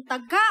goal nganong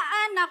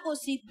tagaan ako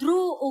si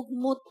Drew og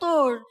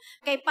motor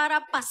kay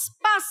para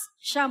paspas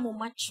siya mo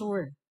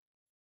mature.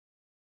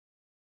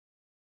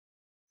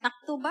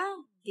 Takto ba?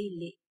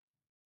 Dili.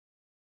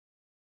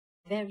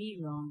 Very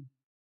wrong.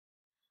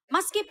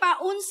 Maski pa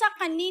unsa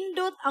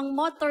kanindot ang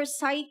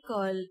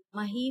motorcycle,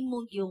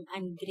 mahimog yung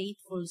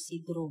ungrateful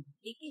si Drew.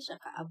 Dili siya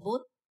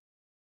kaabot.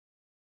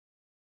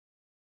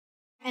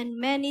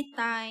 And many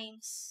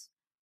times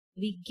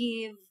we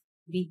give,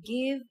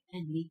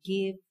 and we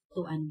give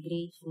to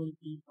ungrateful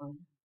people.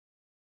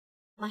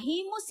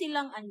 Mahimo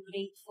silang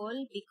ungrateful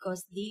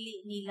because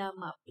dili nila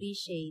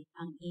ma-appreciate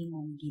ang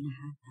imong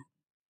ginahatag.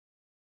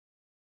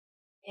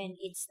 And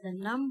it's the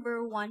number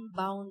 1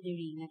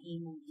 boundary nga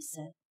imong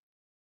iset.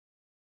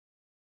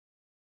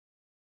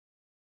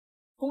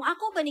 Kung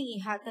ako ba ning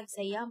ihatag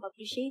sa iya,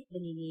 ma-appreciate ba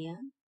niya?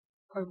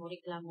 Or mo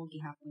reklamo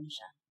gihapon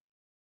siya?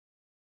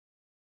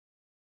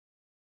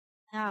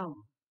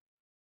 Now,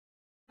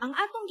 ang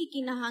atong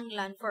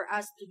gikinahanglan for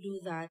us to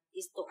do that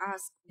is to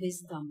ask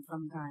wisdom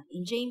from God.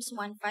 In James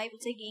 1:5,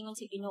 unsay giingon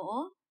si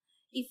Ginoo?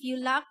 If you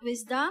lack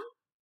wisdom,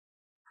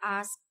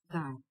 ask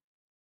God.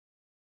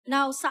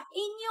 Now, sa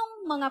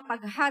inyong mga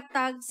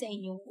paghatag, sa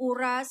inyong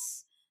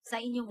oras, sa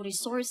inyong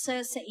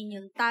resources, sa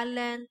inyong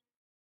talent,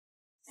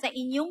 sa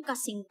inyong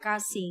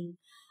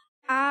kasing-kasing,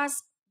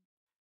 ask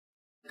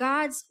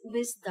God's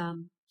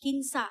wisdom,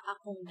 kinsa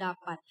akong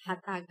dapat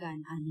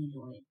hatagan ani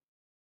Lord.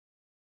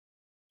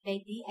 Kay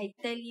I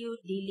tell you,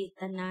 dili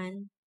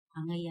tanan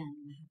angayan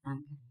nga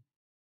hatagan.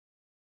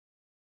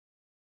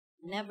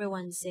 And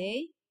everyone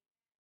say,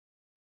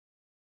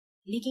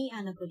 ligi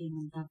anak ko din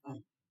mong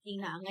dapat.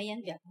 Ina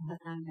angayan di akong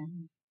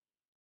hatagan.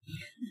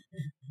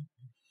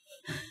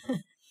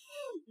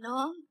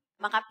 No?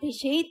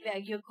 Maka-appreciate ba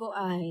yung ko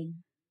ay.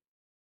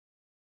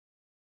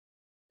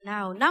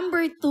 Now,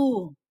 number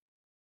 2.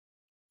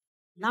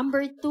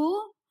 Number 2,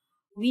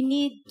 we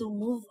need to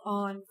move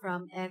on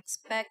from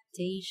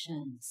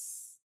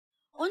expectations.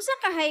 Unsa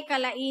kahay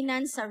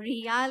kalainan sa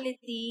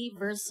reality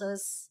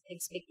versus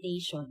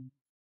expectation?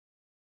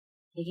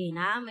 Sige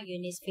na,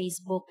 mag-unis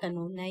Facebook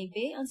kanunay,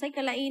 be. Unsay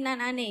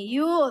kalainan, ane?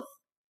 Youth!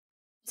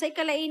 Unsay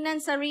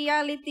kalainan sa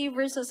reality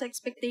versus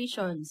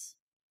expectations?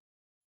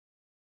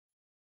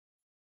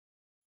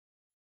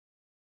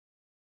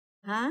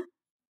 Ha?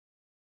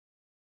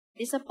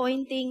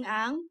 Disappointing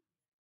ang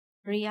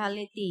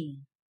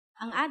reality.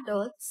 Ang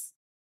adults,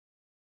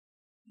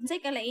 unsay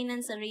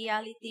kalainan sa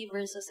reality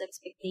versus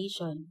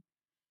expectation?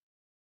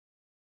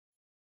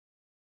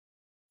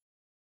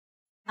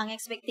 Ang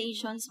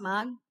expectations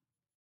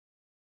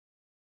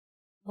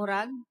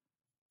murag?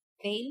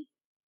 Fail?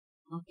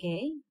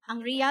 Okay.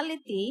 Ang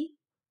reality,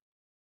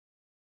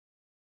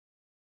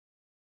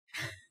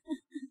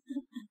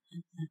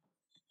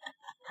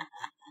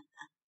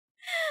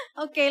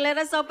 okay, let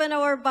us open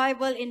our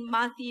Bible in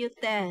Matthew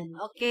 10.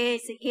 Okay,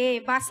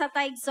 sige. Basa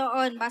tayo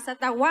igsoon. Basa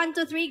tayo. 1,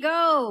 2, 3,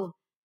 go!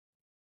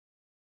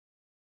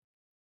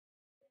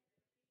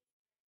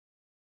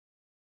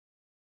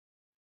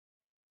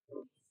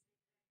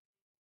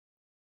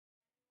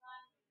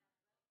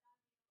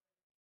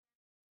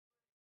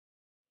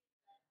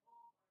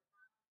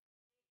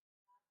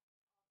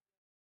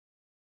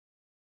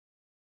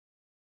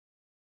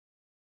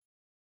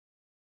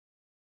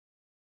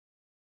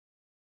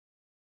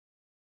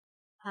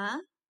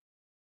 Ha?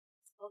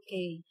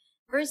 Okay.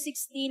 Verse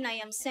 16, I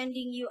am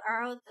sending you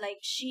out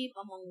like sheep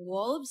among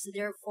wolves,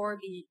 therefore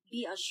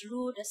be as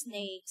shrewd as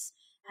snakes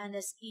and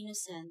as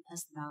innocent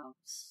as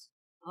doves.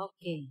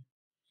 Okay.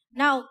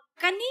 Now,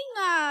 kaning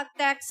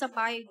text sa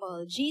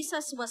Bible,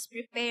 Jesus was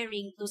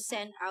preparing to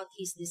send out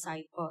His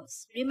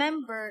disciples.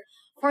 Remember,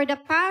 for the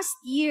past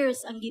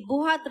years, ang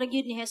gibuhat ra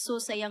gyud ni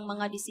Jesus sa iyang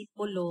mga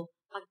disipulo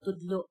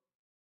pagtudlo.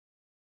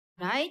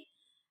 Right?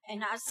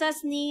 And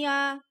na-assess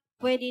niya,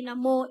 pwede na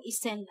mo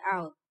i-send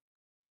out.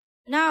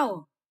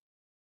 Now,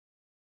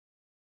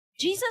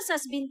 Jesus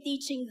has been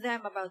teaching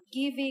them about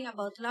giving,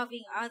 about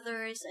loving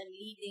others, and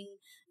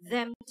leading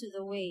them to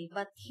the way.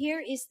 But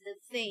here is the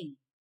thing.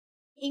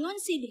 Ingon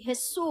si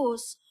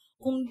Jesus,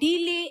 kung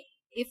dili,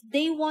 if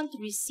they won't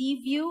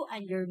receive you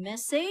and your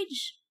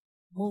message,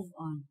 move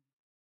on.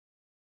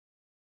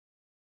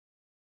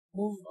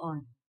 Move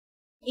on.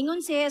 Ingon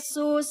si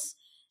Jesus,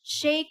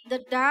 shake the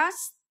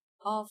dust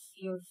off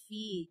your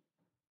feet.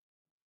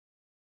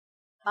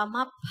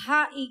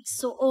 Pamaphaig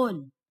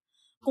suon.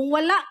 Kung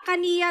wala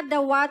kaniya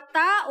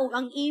dawata o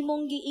ang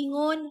imong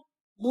giingon,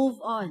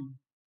 move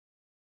on.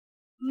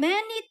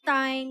 Many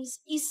times,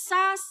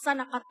 isa sa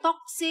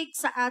nakatoxic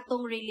sa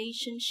atong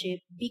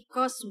relationship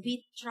because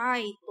we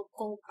try to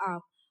cope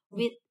up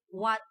with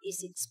what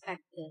is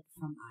expected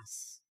from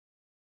us.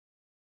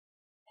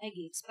 Ay,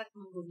 gi-expect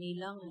mong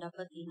nila nga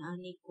dapat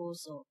inani ko,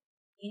 so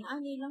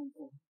inani lang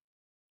ko.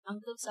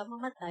 Hangtod sa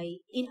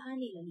mamatay,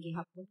 inani lang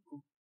gihapon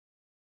ko.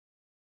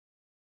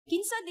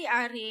 Kinsa di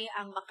ari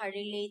ang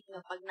makarelate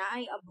nga pag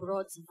naay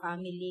abroad sa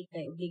family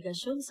kay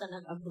obligasyon sa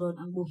nag-abroad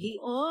ang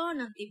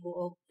buhion ng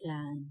tibuok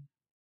clan.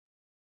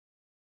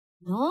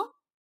 No?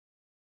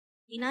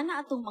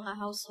 Inana atong mga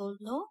household,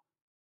 no?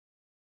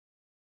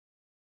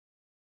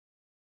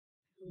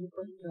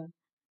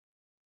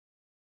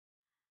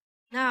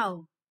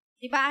 Now,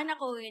 di ba anak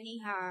ko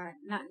ganiha,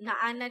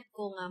 naanad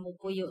ko nga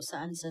mupuyo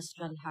sa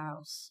ancestral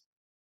house.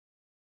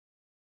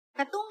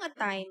 Katong nga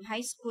time,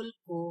 high school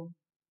ko,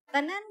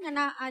 tanan nga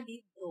naa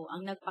dito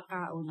ang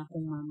nagpakaon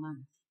akong mama.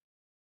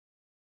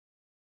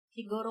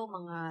 Siguro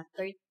mga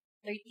 30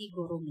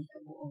 guro may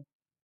kabuo.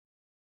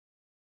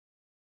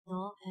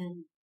 No?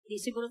 And di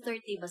siguro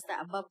 30, basta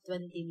above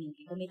 20 may.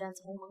 Kami dahil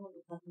sa kong mga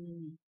upat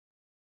namin.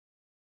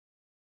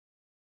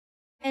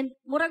 And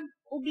murag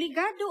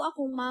obligado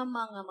akong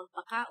mama nga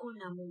magpakaon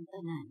na mong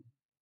tanan.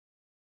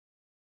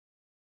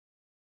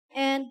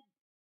 And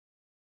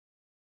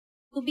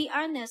to be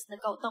honest,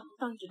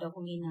 nagkautang-utang jud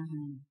akong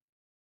inahan.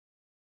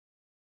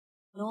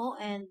 No?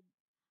 And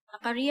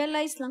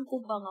naka-realize lang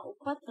ko ba nga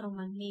upat ra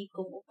man may,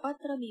 kung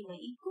upat ra may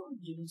maigo,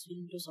 jud ang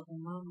sweldo sa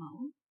akong mama.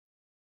 Oh?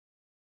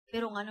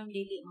 Pero nga nung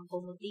dili man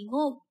ko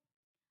mutingog,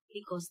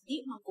 because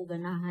di man ko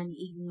ganahan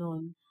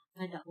ignon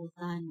nga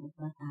dautan o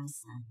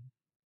batasan.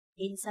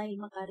 Inside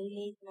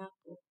makarelate na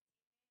ako.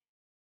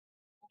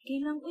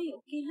 Okay lang,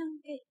 okay lang.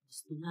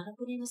 Gusto na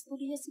po na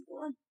nasturya si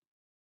Kuan.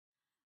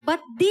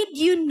 But did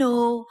you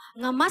know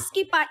nga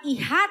maski pa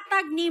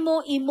ihatag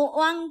nimo imo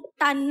ang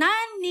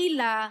tanan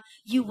nila,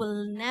 you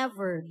will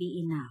never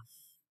be enough.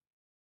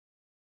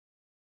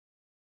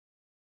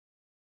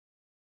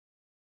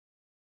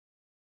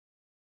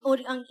 O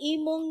ang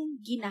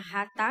imong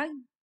ginahatag,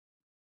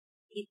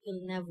 it will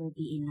never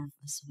be enough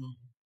as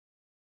well.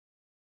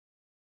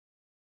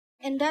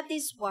 And that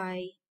is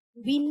why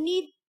we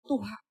need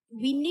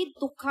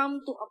to come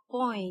to a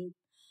point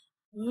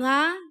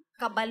nga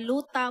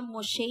kabaluta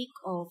mo shake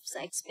off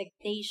sa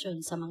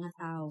expectation sa mga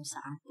tao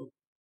sa ato.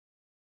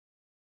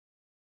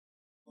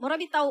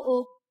 Murabi tao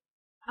og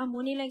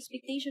amo nila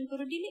expectation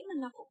pero dili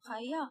man ako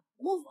kaya.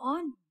 Move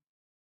on.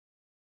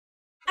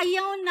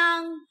 Ayaw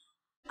nang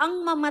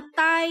ang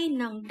mamatay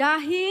ng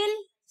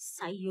dahil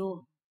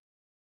sa'yo.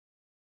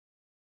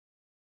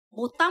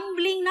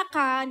 Mutambling na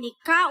ka, ni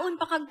kaon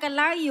pa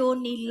kagkalayo,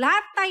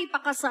 nilatay pa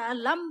ka sa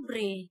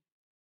alambre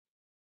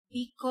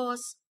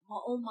because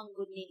mao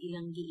manggod ni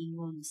ilang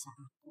giingon sa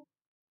ako.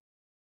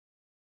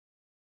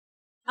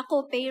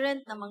 Ako,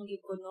 parent namang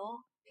gyud ko,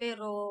 no?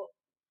 Pero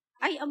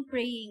I am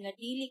praying nga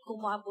dili ko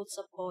moabot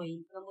sa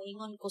point nga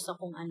moingon ko sa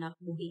kong anak,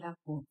 buhi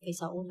ako,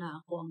 kaysa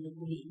una ako ang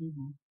nagbuhi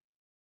nimo.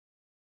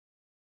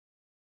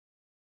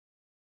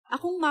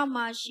 Akong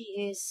mama, she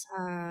is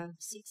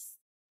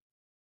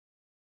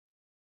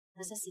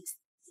nasa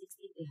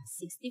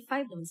 65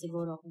 naman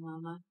siguro akong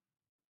mama.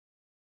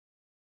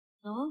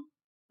 No?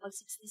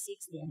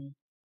 Mag-66 di ay.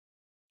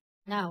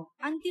 Now,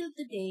 until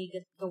today,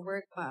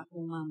 ga-work pa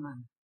akong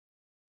mama.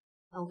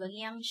 Ang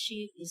ganiyang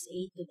shift is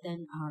 8 to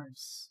 10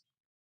 hours.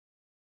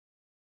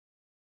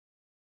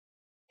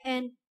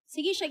 And,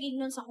 sige siya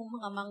gignon sa akong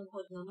mga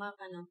manghod nga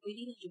maka na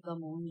pwede na juga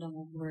mo undang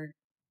og work.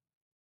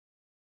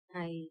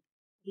 Ay,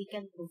 we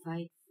can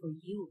provide for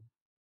you.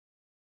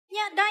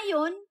 Nya,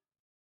 dayon,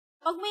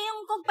 pag may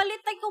yung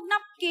pagpalitay kog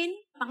napkin,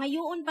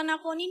 pangayuon pa na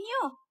ako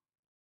ninyo.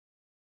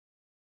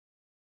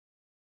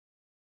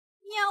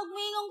 Nya, og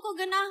may ko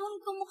ganahon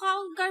ko mukha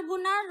og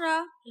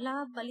carbonara.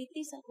 La,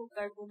 balitis ako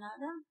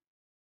carbonara.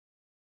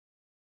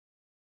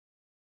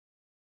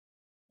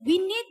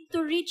 We need to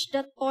reach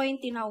that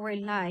point in our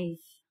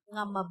life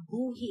nga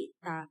mabuhi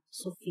ta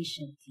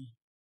sufficiently.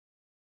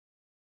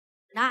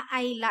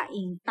 Naay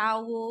laing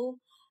tawo,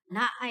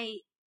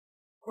 naay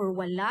or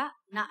wala,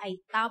 naay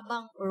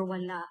tabang or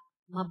wala,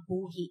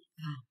 mabuhi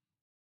ka.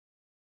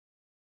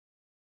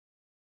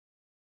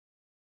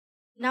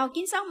 Now,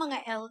 kinsang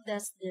mga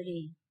eldest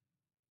diri?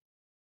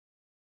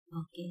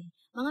 Okay.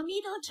 Mga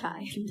middle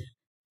child.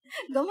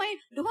 Gamay,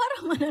 duwara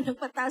man na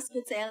nagpataas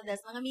ko sa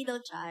eldest. Mga middle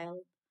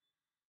child.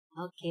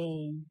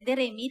 Okay.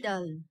 Dire,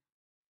 middle.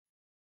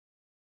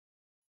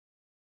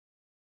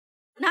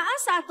 Naa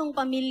sa atong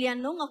pamilya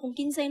no, nga kung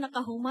kinsay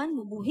nakahuman,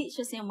 mubuhi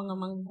siya siyang mga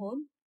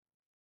manghod.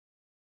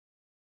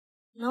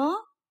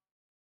 No?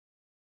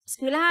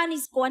 Eskwelahan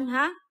is kuan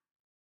ha?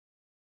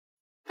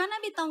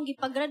 Kana bitong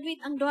gipag-graduate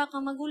ang duha ka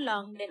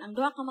magulang, then ang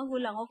duha ka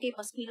magulang, okay,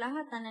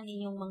 paskwilahan tanan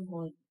ninyong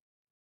manghod.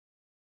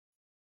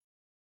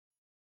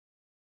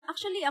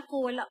 Actually,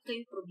 ako wala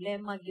kay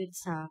problema gyud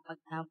sa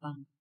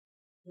pagtabang.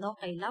 No,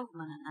 kay love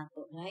man na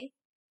nato, right?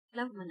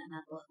 Love man na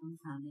nato ang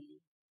family.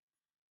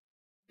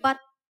 But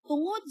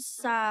tungod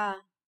sa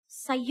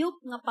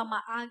sayop nga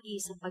pamaagi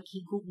sa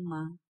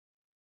paghigugma,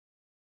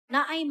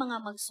 naay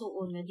mga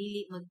magsuon nga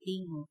dili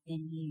magtingo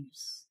 10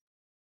 years.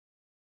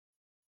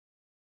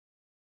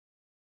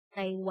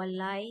 Kay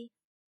walay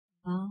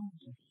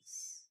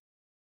boundaries.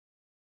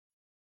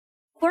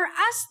 For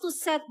us to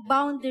set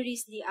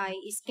boundaries di ay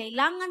is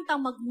kailangan ta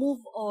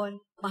mag-move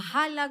on,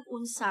 bahalag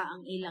unsa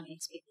ang ilang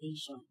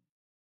expectation.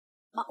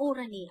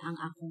 Maura ni ang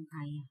akong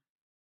kaya.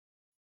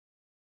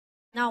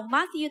 Now,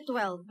 Matthew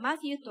 12.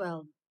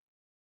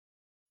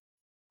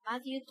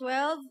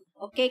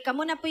 Okay,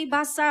 kamo na po'y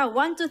basa.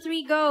 1, 2,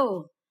 3,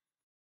 go!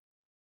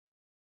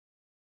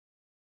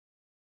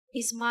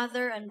 His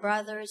mother and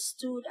brothers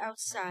stood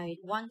outside,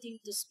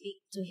 wanting to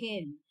speak to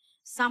him.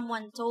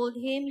 Someone told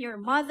him, "Your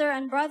mother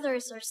and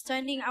brothers are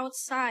standing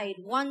outside,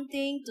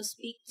 wanting to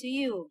speak to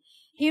you."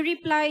 He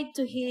replied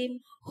to him,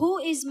 "Who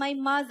is my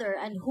mother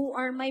and who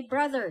are my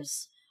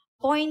brothers?"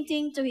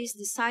 Pointing to his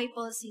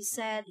disciples, he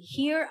said,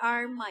 "Here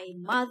are my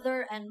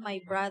mother and my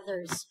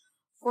brothers.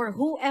 For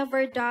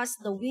whoever does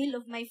the will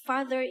of my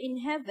Father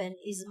in heaven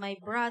is my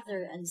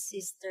brother and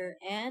sister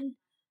and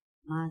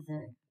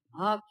mother."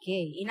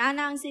 Okay,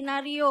 inana ang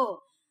senaryo.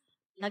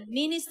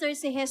 Nagminister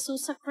si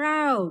Jesus sa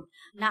crowd.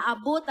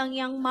 Naabot ang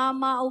iyang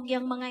mama o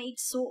iyang mga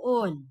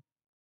igsuon.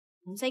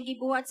 Kung sa'y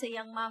gibuhat sa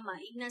iyang mama,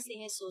 igna si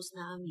Jesus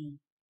na amin.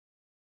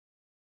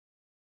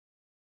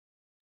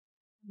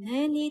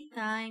 Many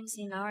times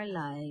in our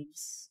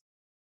lives,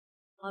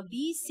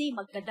 mabisi,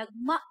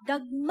 magkadagma,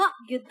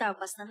 gyud ta,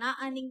 basta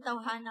naaning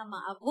tawhana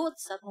maabot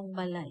sa atong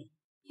balay.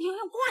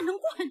 Yung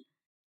kuan.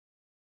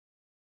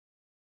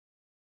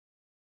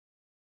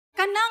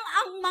 Kanang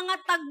ang mga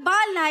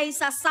tagbalay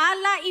sa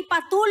sala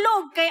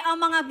ipatulog kay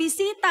ang mga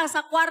bisita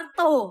sa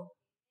kwarto.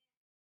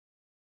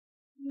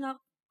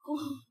 Naku.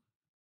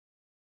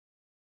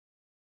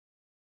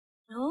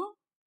 No?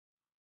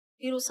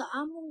 Pero sa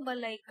among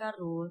balay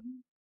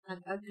karon,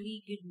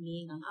 nag-agree gyud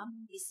mi ang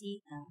among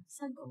bisita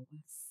sa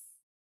gawas.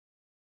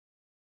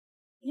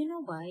 You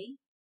know why?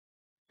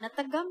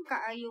 Natagam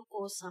kaayo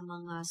ko sa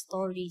mga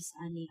stories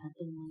ani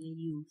atong mga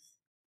youth.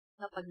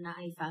 Kapag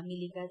naay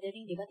family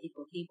gathering, di ba,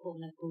 tipo-tipo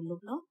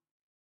nagtulog, no?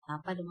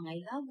 Tapad ang mga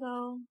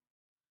ilagaw.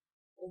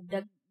 O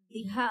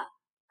diha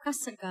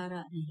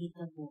kasagara na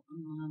hitabo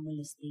ang mga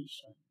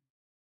molestation.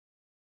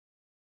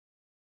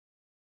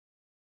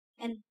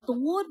 And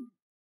tungod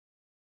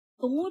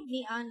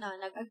ni Ana,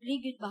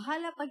 nag-agree gyud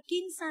bahala pag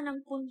kinsa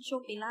ng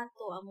Poncio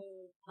Pilato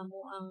amo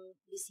ang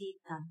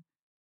bisita.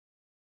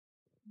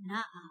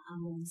 Naa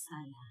among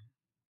sala.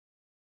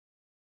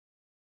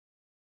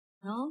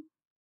 No?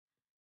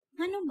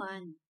 Ano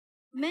man,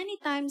 many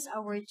times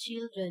our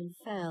children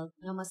felt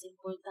na mas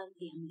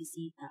importante ang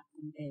bisita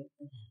compared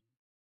to them.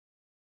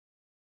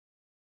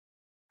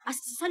 As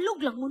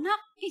salog lang muna,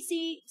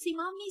 si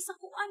mami sa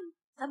kuan,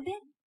 sa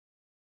bed.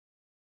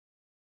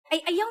 Ay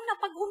ayaw na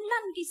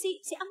pag-unlan,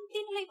 si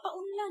auntie nila'y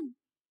pa-unlan.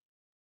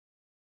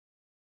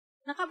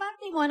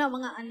 Nakabati mo na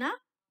mga anak?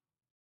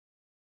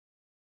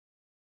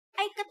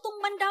 Ay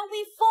katong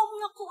mandawi foam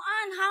nga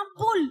kuan,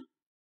 hapol.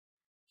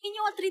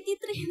 Inyo at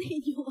 33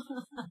 ninyo.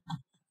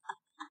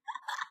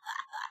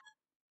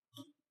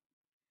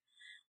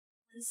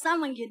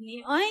 Samang yun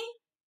ni, oy,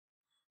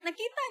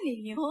 nakita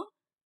ninyo?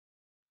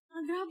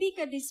 Grabe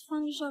ka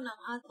dysfunction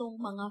ang atong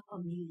mga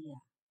pamilya.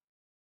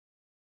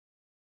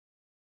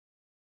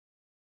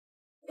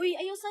 Uy,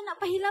 ayaw sana,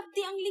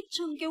 pahilabdi ang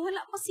lechon, kaya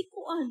wala pa si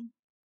kuan.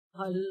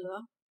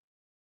 Hala.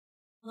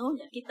 No,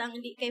 kita ang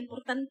hindi ka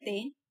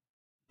importante.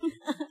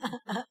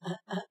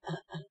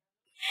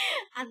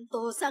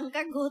 Antosang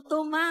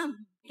kaguto, ma'am.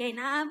 Kaya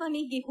naa ba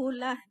may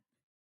gihula?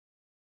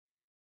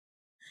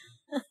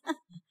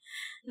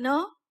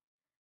 No?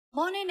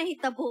 Mona'y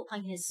nahitabo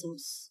kang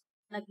Jesus.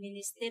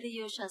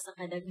 Nagministeryo siya sa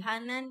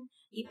kadaghanan,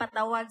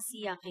 ipatawag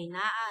siya kay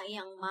naa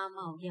iyang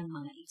mama o iyang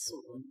mga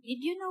igsuon.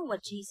 Did you know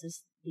what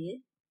Jesus did?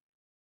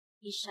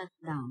 He shut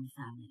down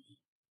family.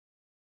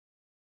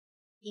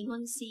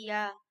 Ingon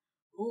siya,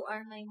 "Who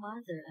are my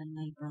mother and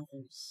my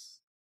brothers?"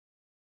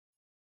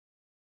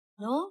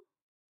 No?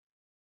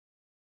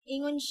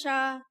 ingon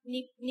siya,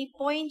 ni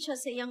point siya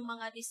sa iyang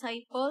mga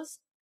disciples,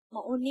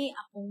 mauni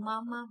akong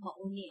mama,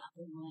 mauni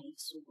akong mga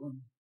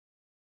igsuon.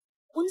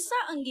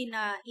 Unsa ang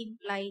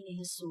gina-imply ni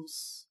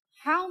Jesus?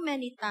 How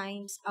many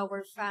times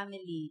our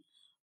family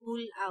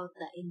pull out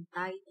the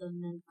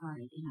entitlement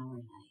card in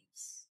our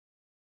lives?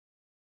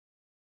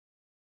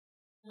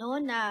 No,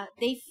 na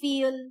they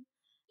feel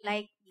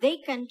like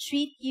they can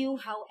treat you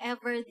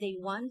however they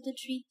want to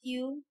treat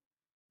you.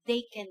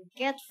 They can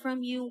get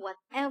from you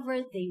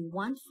whatever they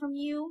want from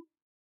you.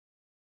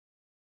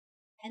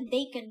 And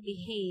they can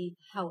behave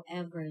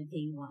however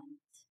they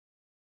want.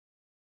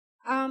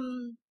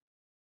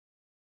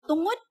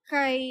 Tungod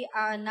kay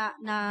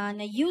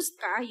na-use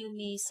kaayo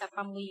mi sa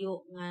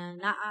pamuyo nga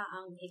naa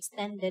ang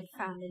extended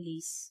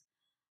families,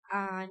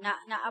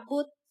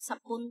 naabot sa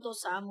punto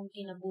sa among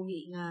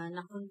kinabuhi nga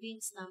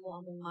na-convince na mo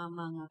among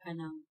mama nga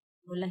kanang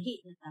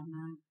mulahi na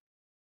tama.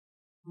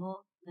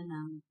 No?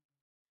 Kanang.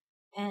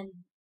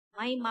 And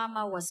my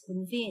mama was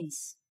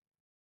convinced.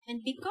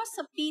 And because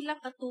sa pila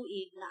ka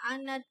tuig,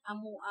 naanad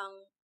among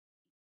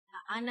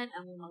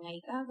mga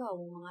igaga,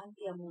 among mga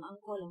auntie, among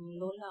uncle,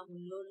 among lola,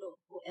 among lolo,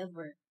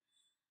 whoever,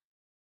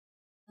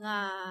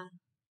 nga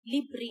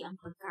libre ang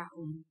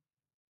pagkaon.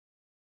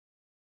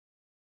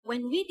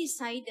 When we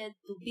decided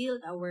to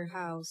build our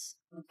house,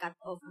 mag-cut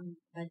off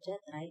ang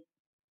budget, right?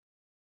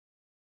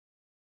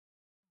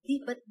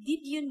 But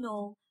did you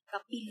know,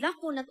 kapila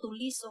ko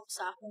natulisok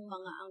sa akong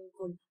mga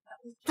angkol,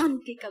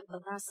 kautan kay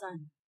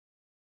kagbatasan.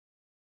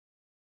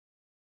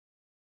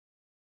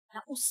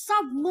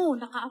 Nausab mo,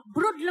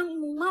 naka-abroad lang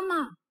mong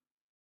mama.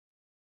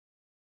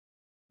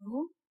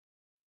 No?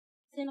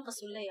 Kasi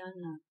nakasulay,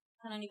 anak.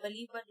 Kanang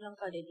nibalibad lang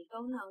ka din,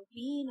 ikaw na ang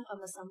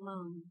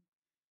pinakamasamang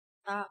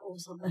tao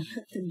sa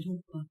balat ng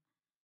lupa.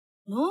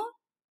 No?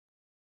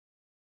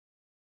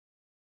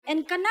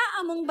 And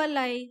kana among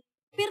balay,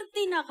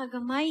 pirti na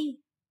kagamay.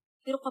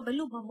 Pero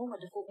kabalo ba mo,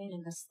 madako kayo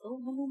ng gasto?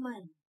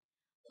 Manuman.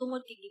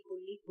 Tungod kay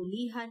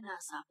gipuli-pulihan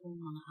na sa akong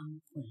mga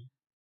angkol.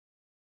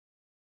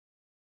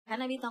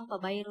 Kana bitang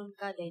pabayron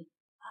ka din,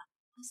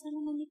 asa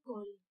naman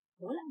Nicole?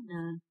 Wala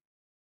na.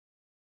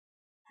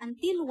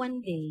 Until one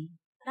day,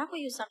 dako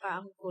yung sa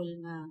ka-angkol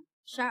nga,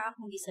 siya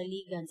akong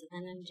gisaligan sa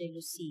tanang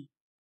jealousy.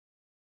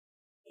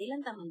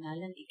 Ilan ta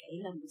mangalan,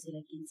 ikailan po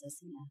sila kinsa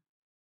sila.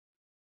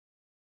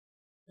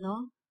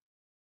 No?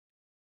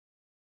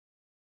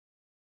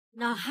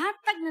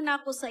 Nahatag na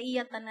nako sa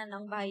iya tanan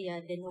ng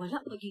bayad, then wala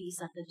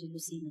pag-iisa ka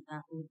jealousy na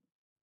taod.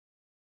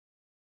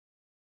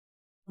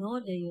 No,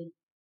 dayon.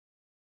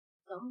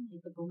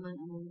 May pagkuman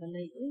among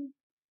balay.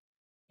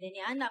 Then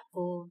yung anak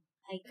ko,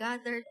 I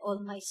gathered all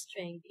my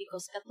strength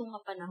because katong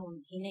nga panahon,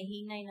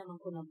 hinay-hinay naman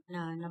ko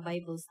na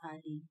Bible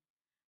study.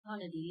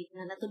 No,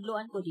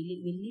 natudloan ko,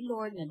 dili will ni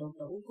Lord, nga daw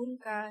daugon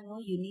ka,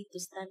 no, you need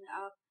to stand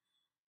up.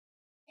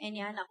 And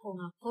yan, ako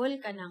nga, call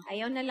ka nang,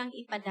 ayaw na lang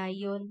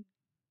ipadayon,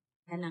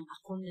 kanang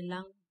ako na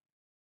lang,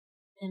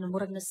 na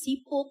namurag na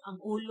sipok ang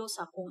ulo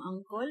sa akong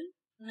angkol,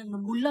 nang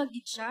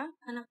namulagit siya,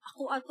 kanang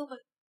ako ato,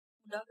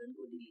 dagan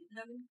ko,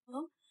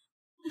 no?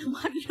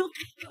 Madlok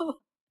ko.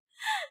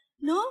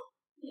 No?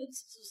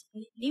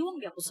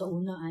 Niwang ako sa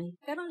una ay,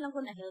 karon lang ko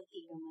na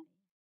healthy naman.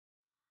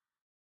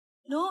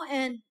 No,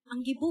 and ang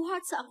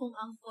gibuhat sa akong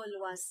uncle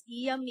was,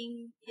 iyang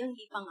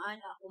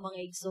gipang-ana ako mga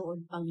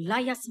igsoon,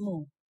 panglayas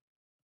mo.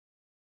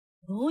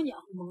 No,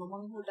 niya ako mga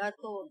manghud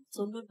ato,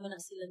 sunod man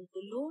na silang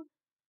tulo,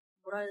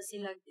 mura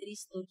silang 3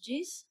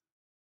 stooges.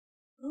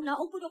 No,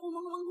 naupod ako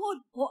mga manghud,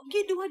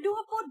 wagi,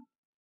 duha-duha pod.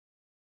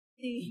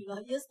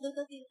 Layas na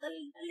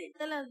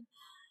talang.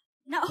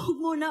 Naog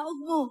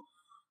mo.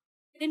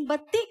 Then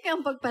batik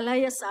ang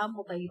pagpalayas sa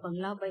amo kay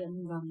panglabay ang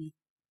gamit.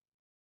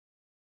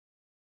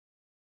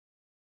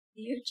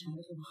 Dear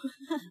Charo.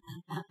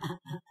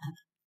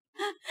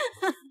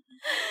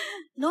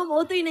 No,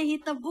 mautoy na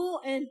hitabo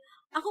and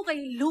ako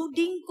kay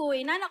loading ko.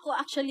 Nana ko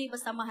actually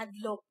basta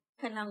mahadlok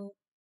kanang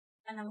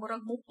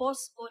murag mo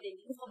post ko din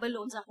ko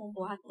kabaloon sa akong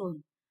buhaton.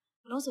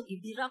 No, so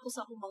gibira ko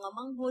sa akong mga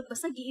manghod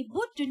basta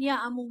giibot jud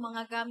niya among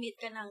mga gamit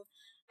kanang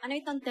ano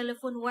itang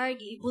telephone wire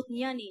giibot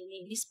niya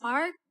ni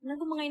Spark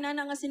nago mga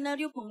inana nga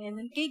senaryo pang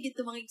MMK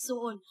gito mga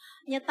igsuon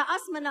nya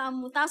taas man na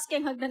amo taas kay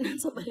hagdanan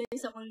sa balay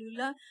sa akong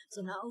lula so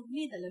naog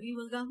mi dalami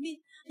mga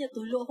gamit nya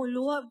tulo akong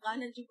luha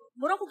kanan jud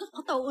mura ko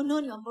kakatawon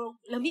nga mura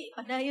lami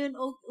padayon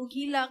og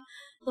hilak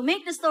to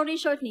make the story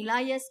short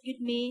nilayas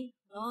gud me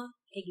no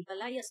kay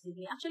gipalayas gud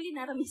me actually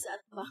narami sa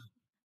atba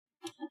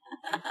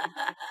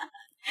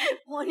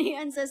mo ni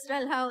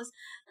ancestral house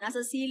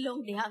nasa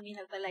silong diha mi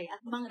nagbalay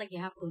atbang ra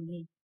gihapon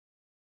ni.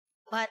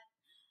 But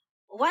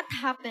what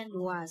happened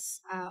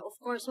was, of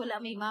course, wala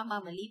may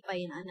mama,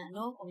 malipay yung anak,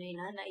 no? Kung may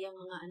nana yung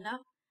mga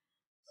anak.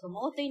 So,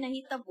 mautoy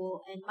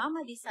nahitabo, and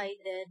mama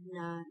decided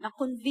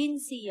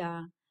na-convince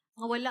siya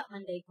nga wala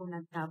man day ko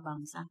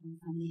nagtabang sa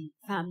akong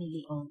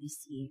family all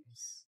these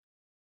years.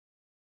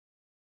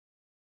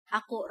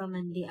 Ako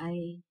raman di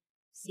ay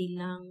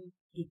silang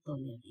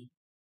itolerate.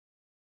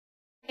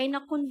 Kay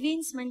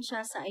na-convince man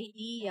siya sa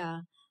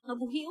idea nga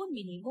buhion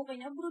minimo kay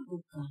na-abroad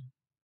ka.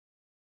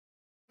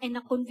 And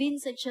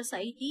na-convince siya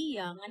sa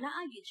idea nga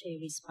naagit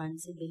siya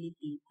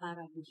responsibility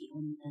para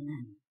buhion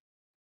tanan.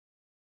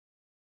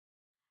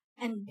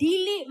 And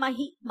dili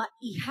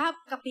maihap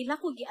kapila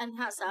ko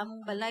gianha sa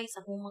among balay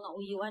sa akong mga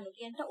uyuan ug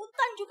yan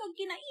dautan jud kag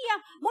kinaiya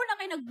mo na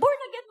kay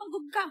nag-born again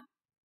manggug ka.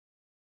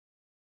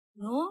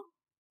 No?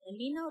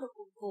 Nalinaw ra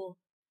pud ko.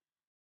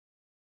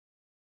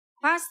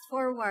 Fast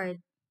forward,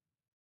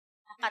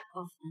 na-cut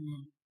off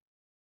na.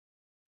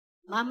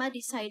 Mama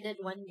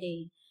decided one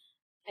day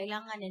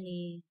kailangan na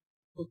ni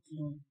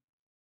putlon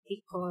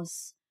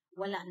because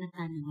wala na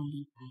ta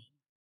nangalipay.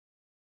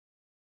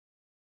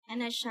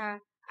 Ana siya,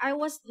 I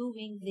was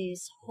doing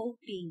this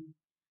hoping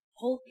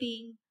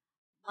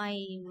my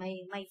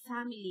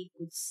family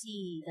could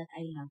see that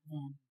I love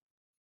them.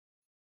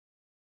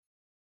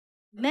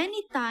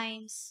 Many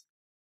times,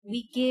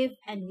 we give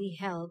and we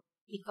help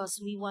because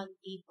we want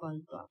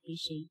people to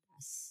appreciate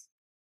us.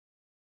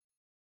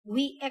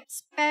 We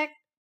expect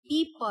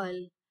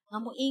people nga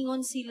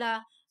moingon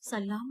sila,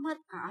 salamat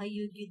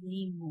kaayo gyud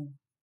nimo.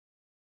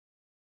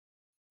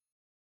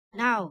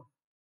 Now,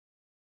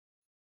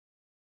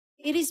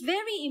 it is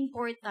very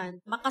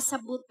important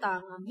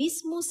makasabutang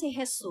mismo si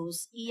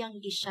Jesus iyang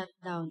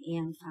gi-shutdown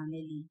iyang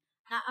family.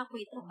 Na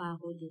ako'y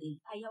trabaho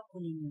diri. Ayaw ko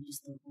ninyo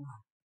gusto ko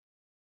ha.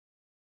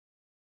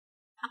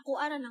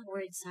 Ako ara ng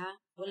words ha.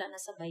 Wala na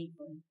sa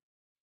Bible.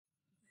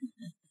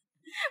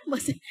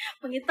 Basta,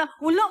 pangita,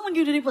 wala man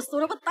yun ni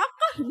pastora.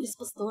 Pataka, Miss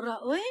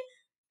Pastora. Oy,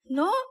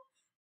 no?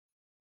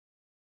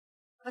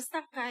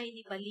 Basta kay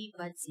ni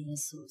balibad si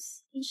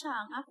Jesus. Insya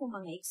ang ako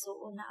mga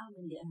igsuon na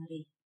aman di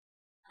ari.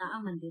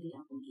 Naaman diri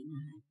ako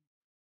ginahan.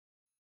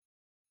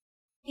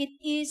 It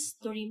is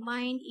to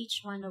remind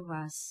each one of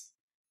us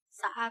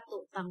sa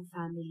ato tang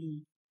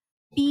family,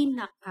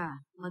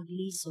 pinaka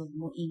maglisod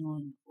mo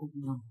ingon ug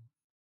no.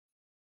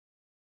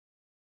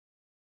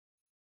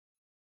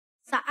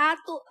 Sa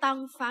ato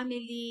tang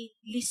family,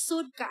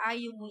 lisod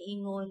kaayo mo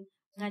ingon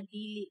nga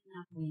dili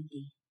na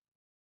pwede.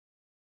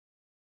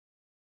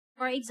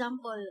 For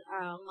example,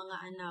 mga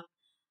anak,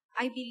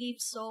 I believe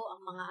so,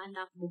 ang mga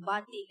anak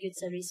bubati gyud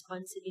sa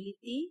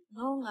responsibility,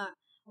 no nga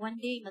one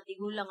day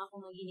matigulang ako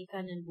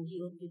maginikanan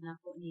buhion gyud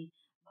nako ni,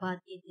 but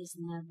it is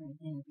never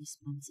their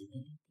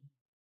responsibility.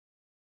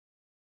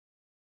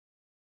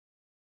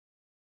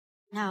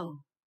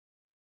 Now,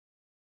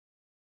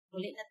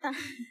 ulit na ta.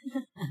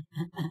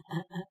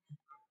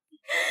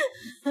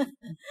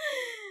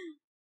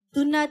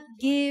 Do not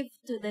give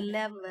to the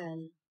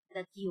level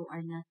that you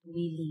are not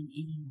willing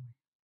anymore.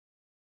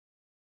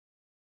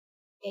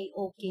 Kay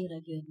okay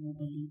ra gyud mo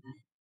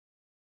baliban.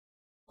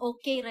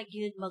 Okay ra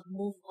gyud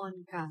mag-move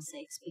on ka sa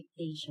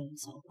expectation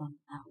sa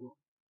ubang tao.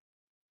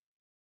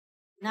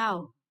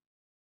 Now,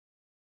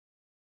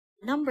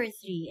 number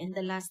 3 and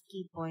the last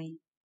key point,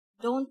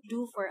 don't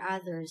do for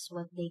others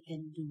what they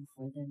can do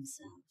for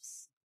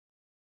themselves.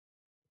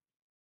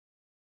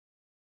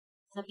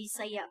 Sa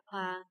Bisaya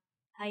pa,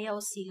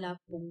 ayaw sila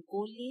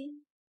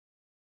pungkulin.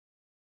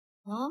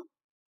 No?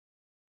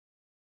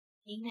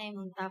 Ingay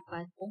mong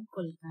tapat,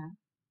 pungkol ka.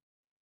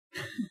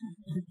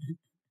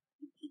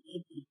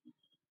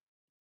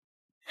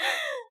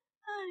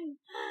 Ay,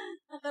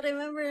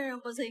 naka-remember na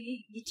ako sa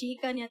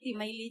gichika niya ti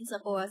Maylin sa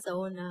kuha sa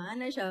una.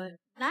 Ano siya,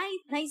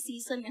 night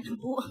season nga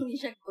nabuang ni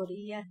siya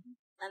Korean.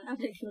 Tanaw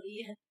siya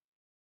Korean.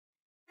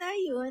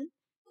 Dayon,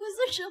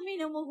 gusto siya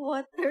minamog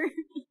water.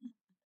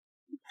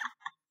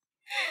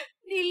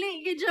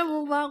 Dili, gid siya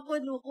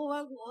mubakod mo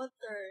kuha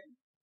water.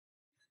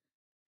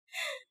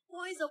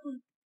 Kuha sa kung,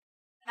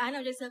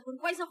 ano siya sa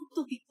kung, kuha sa kung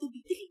tubig.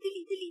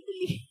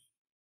 Dili.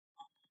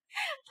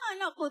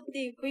 Anak ko,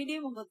 te,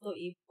 pwede mo ba ito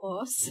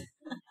i-pause?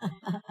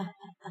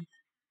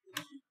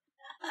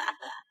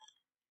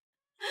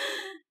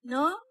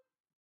 No?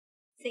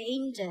 Si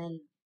Angel.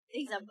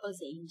 Example,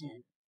 si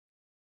Angel.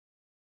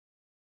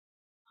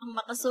 Ang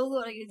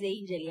makasugo rin si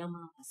Angel, yung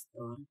mga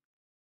pastor.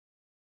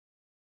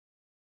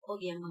 O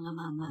yung mga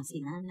mama,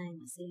 si nanay,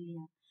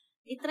 Masilia.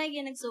 I-try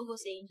yung nagsugo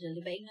si Angel.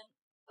 Diba yung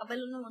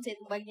kabalo naman sa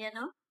itubag niya,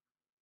 no?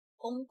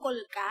 Ungkol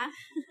ka?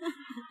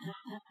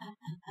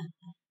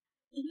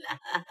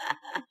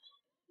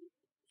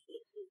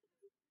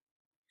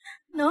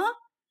 No?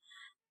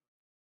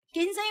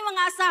 Kinsa yung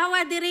mga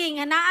asawa diri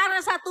nga naara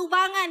sa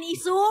tubangan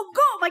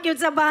isugo magyud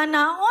sa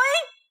bana oy.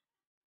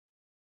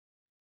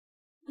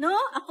 No?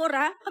 Ako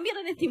ra, kami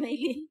ra ni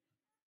Timaylin.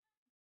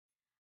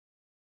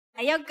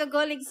 Ayag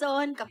kagolig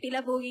son, kapila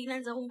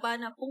bugingan sa kong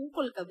bana,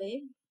 pungkol ka ba?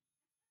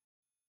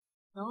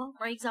 No?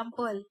 For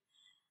example,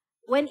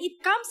 when it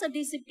comes sa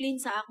discipline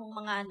sa akong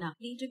mga anak,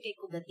 di jud kay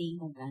ko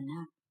gatingog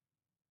anak.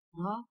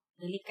 No?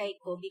 Nalikay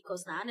ko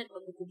because naanad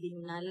magko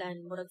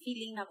binunalan, murag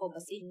feeling nako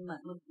basin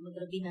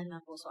magrabinan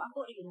nako. So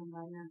ako rin ang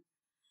bana.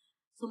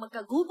 So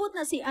magkagubot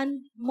na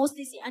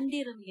mostly si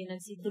Andy rin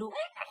ginag si Drew.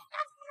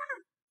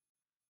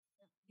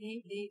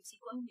 Babe, si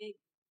Kwan, babe.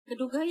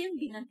 Kadugayang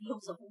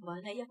binadlong sa kong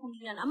bana. Iya kong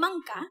ginan, amang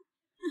ka?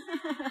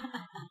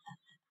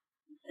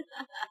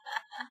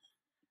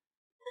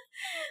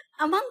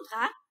 Amang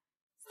ka?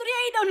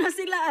 Storyay daw na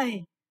sila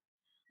ay.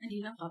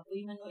 Hindi lang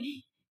kapoy man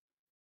oy.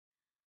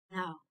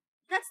 Now,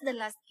 That's the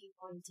last key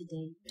point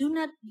today. Do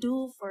not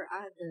do for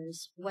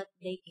others what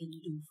they can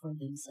do for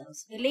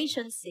themselves.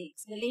 Galatians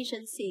 6.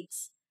 Galatians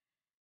 6.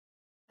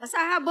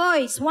 Basaha,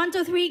 boys. 1,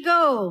 2, 3,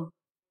 go.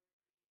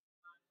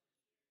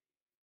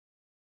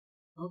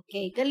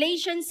 Okay.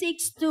 Galatians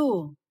 6,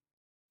 2.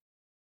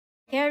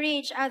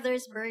 Carry each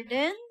other's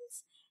burdens.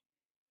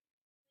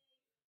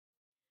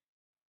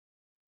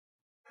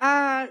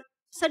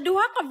 Sa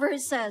duha ka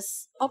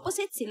verses,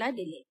 opposite sila,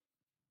 dili.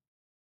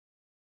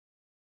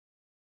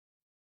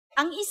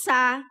 Ang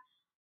isa,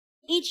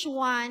 each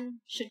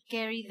one should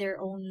carry their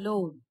own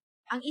load.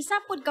 Ang isa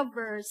pod ka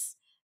verse,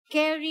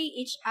 carry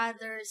each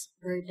other's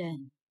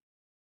burden.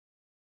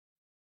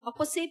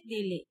 Opposite,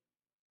 dili.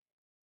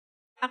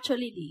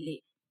 Actually,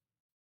 dili.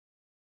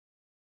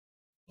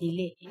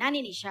 Dili.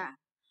 Inani ni siya.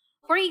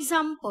 For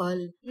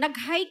example,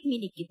 nag-hike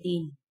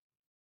minikitin.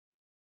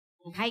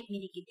 Nag-hike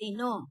minikitin,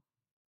 no?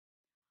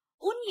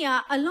 Unya,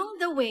 along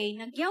the way,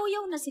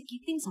 nagyaw-yaw na si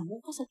Kitin sa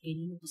mukha sa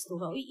kinin mo,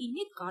 pastora. Uy,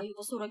 init kayo,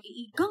 pastora.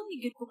 Giigang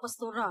nigit ko,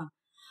 pastora.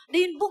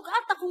 Dayon,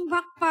 bugat akong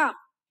backpack.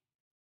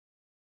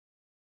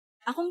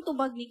 Akong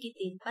tubag ni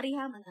Kitin,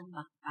 parihaman ang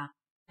backpack.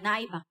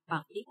 Naay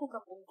backpack. Di ko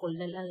kapungkol,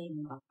 lalalay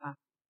ng backpack.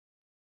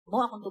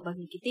 Mo akong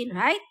tubag ni Kitin,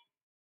 right?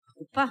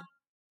 Ako pa.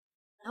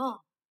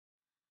 No.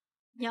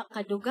 Nya,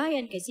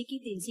 kadugayan kay si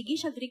Kitin, sige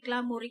siya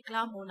reklamo,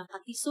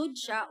 nakatisod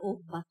siya o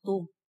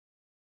bato.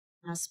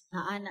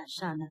 Naana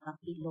siya,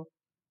 natapilok.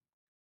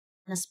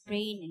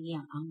 Na-sprain ang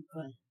iyang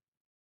ankle.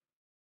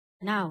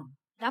 Now,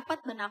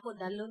 dapat ba na ako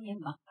dalon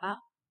yung backpack?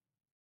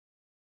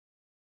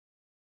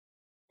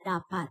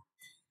 Dapat.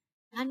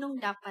 Anong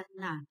dapat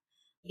na?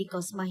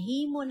 Because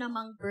mahimo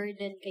namang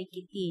burden kay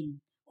Kitin.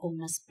 Kung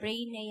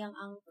na-sprain na yung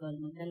ankle,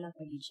 magdala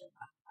pa din siya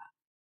backpack.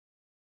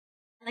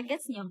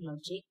 Nag-gets niyo ang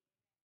logic?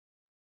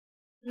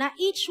 Na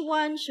each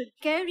one should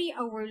carry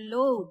our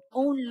load,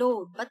 own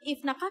load. But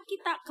if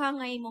nakakita ka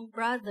nga imong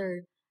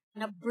brother,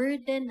 na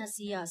burden na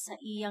siya sa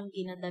iyang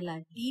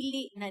ginadala,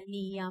 dili na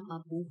niya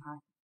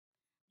mabuhat.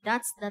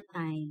 That's the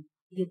time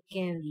you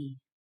carry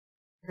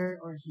her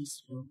or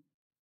his load.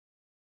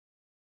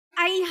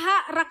 Ay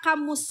ra ka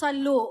mo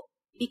salo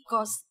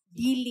because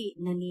dili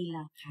na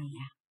nila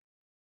kaya.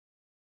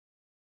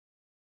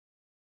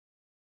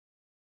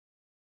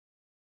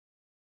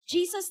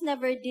 Jesus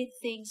never did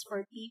things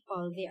for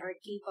people they are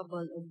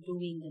capable of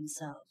doing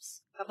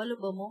themselves. Kabalo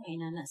ba mo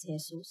ay nana si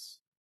Jesus?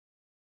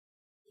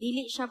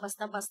 Dili siya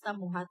basta-basta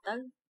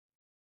muhatag.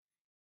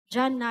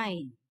 John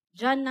 9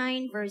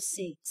 verse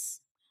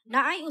 6.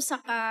 Naay usa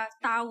ka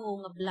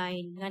tawo nga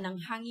blind nga nang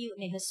hangyo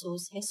ni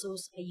Jesus,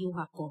 Jesus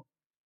ayuha ko.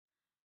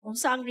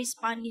 Unsa ang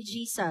respond ni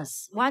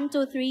Jesus? 1,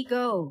 2, 3,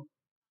 go.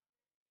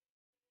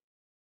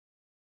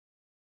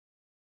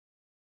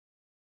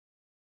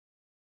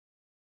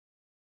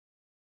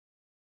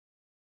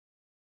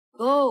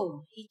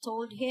 Go, he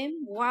told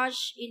him,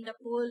 wash in the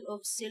pool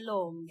of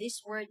Siloam.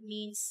 This word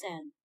means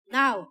sent.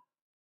 Now,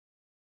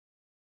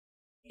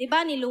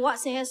 diba niluwa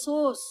si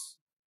Jesus?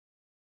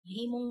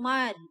 Himong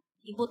mad.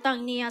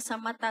 Ibutang niya sa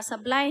mata sa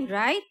blind,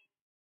 right?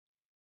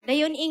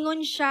 Dayon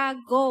ingon siya,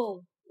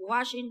 go,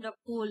 wash in the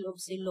pool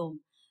of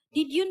Siloam.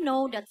 Did you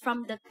know that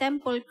from the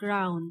temple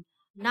ground,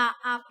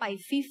 naapay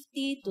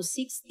 50 to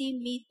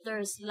 60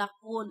 meters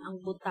lakon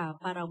ang buta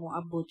para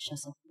moabot siya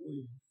sa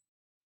pool?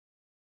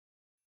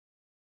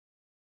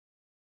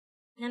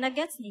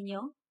 Nagets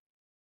ninyo?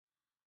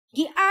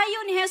 Giayo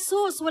ni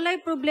Jesus, walay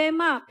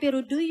problema,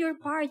 pero do your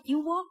part, you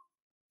walk.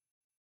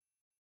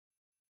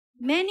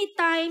 Many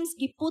times,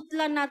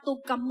 giputla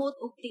nato kamot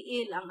ug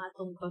tiil ang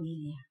atong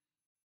pamilya.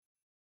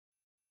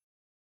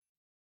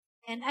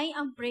 And I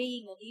am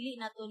praying na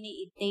dili nato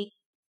ni i-take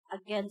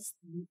against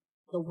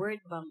the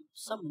word bang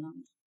sa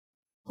mga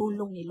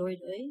tulong ni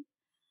Lord, eh?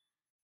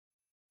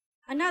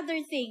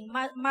 Another thing,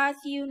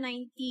 Matthew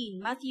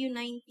 19.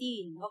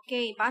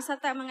 Okay, basa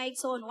ta mga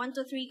igsoon. 1,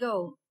 2, 3,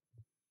 go.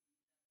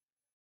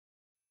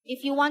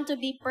 If you want to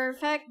be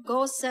perfect,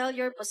 go sell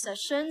your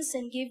possessions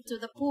and give to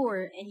the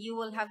poor, and you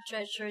will have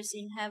treasures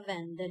in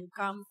heaven. Then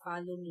come,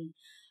 follow me.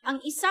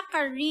 Ang isa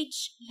ka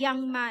rich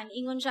young man,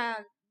 ingon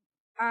siya,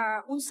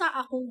 unsa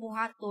akong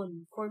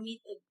buhaton for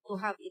me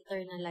to have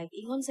eternal life.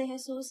 Ingon si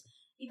Jesus,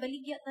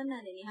 ibaligya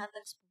tanan,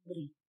 ihatag sa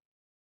pobre.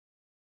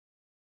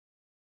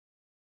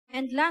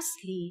 And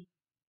lastly,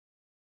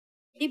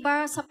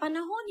 diba, sa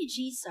panahon ni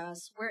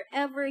Jesus,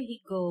 wherever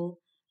he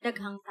go,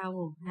 daghang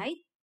tawo, right?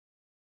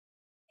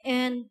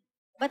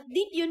 But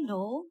did you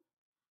know,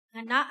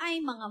 nga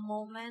naay mga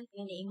moment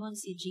nga niingon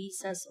si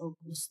Jesus o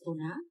gusto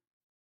na?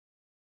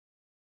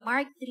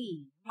 Mark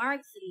 3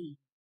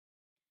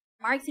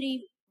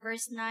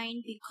 verse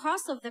 9,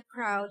 because of the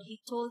crowd, he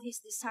told his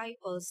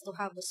disciples to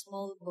have a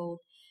small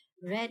boat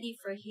ready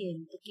for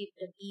him to keep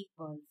the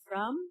people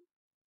from.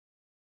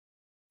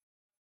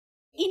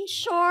 In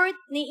short,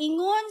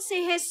 niingon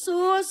si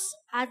Jesus,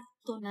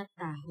 adto na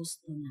ta,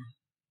 husto na.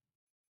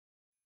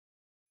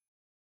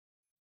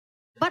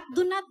 But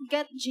do not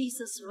get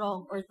Jesus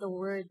wrong or the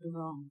word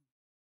wrong.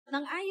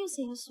 Nang ayo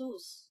si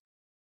Jesus.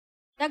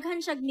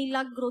 Daghan siyag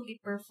milagro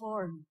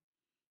gi-perform.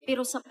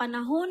 Pero sa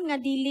panahon nga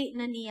dili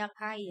na niya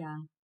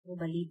kaya,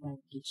 mubalibad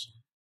gid siya.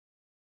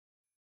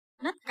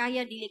 Not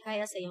kaya, dili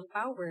kaya sa iyang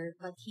power,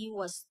 but he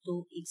was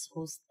too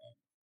exhausted.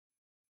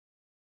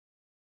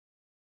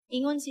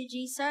 Ingon si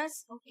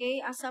Jesus,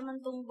 okay, asa man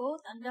tong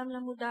boat, andam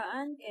lang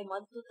mudaan, kay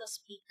madto tas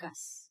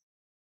pikas.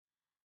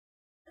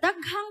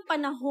 Daghang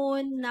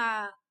panahon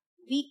na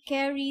we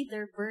carry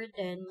their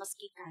burden,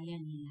 maski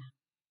kaya nila.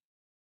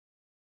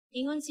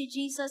 Ingon si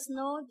Jesus,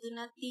 no, do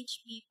not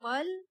teach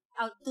people,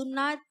 do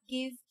not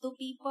give to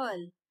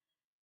people,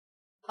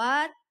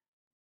 but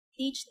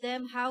teach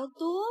them how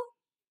to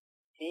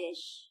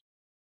fish.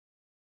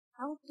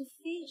 How to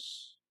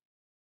fish.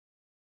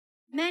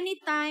 Many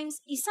times,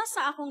 isa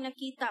sa akong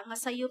nakita nga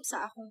sayop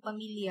sa akong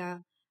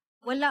pamilya,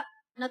 wala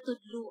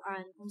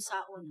natudluan kung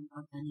saon ang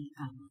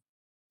pagkanikama.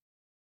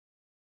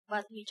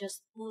 But we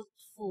just put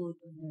food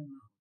on their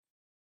mouth.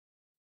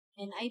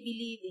 And I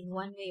believe in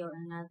one way or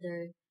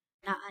another,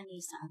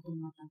 naani sa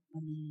atong matang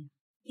pamilya.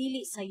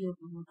 Dili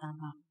sayop ang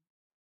mutabang.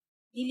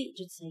 Dili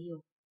jud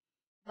sayop.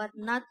 But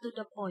not to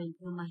the point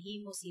na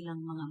mahimo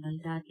silang mga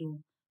baldado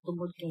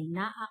tungod kay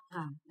naa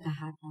ka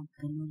gahatag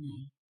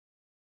kanunay.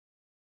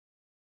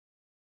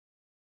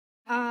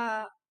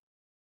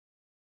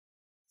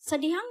 Sa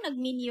dihang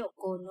nagminyo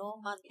ko,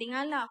 no,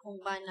 magtingala akong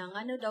bana,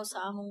 ano daw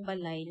sa among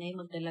balay, na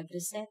magdalag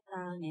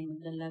reseta, na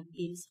magdalag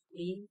bill sa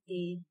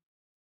kuryente.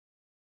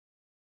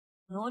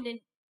 No, then,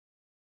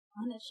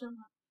 ano siya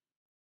nga,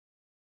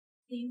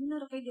 sayo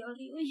na ra kay di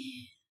ari, uy.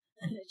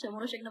 Ano siya,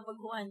 mura siya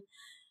nabaguan.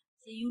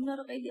 Sayo na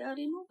ra kay di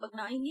ari, no, pag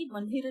naingid,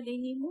 manhira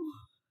din ni mo.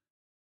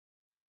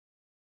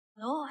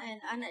 No, and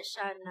ana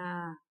siya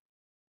na,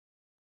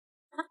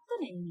 sakto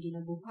na yung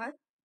ginabuhat.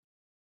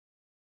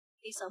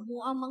 Isa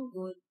mo ang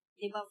manggod,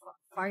 diba,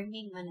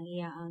 farming man ang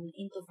iyang,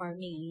 into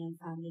farming ang iyang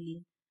family.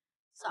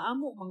 Sa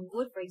amo,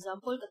 manggod, for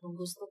example, katong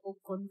gusto ko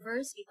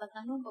converse,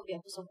 ipatanon pa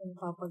ako sa kong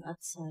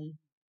papag-atsal.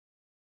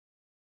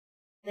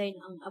 Then,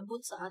 ang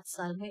abot sa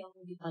atsal, may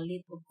akong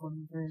gipalit o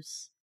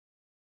converse.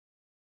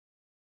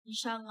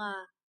 Siya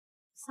nga,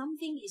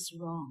 something is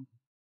wrong.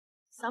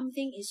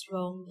 Something is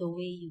wrong the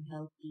way you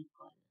help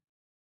people.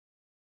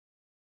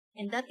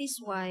 And that is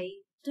why,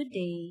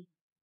 today,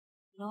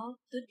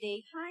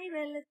 hi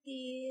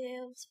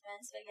relatives,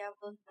 friends,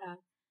 pagkapunta.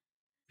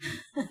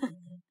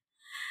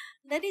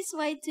 That is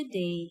why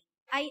today,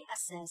 I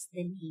assess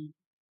the need.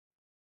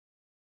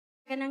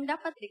 Kanang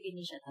dapat bigyan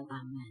niya siya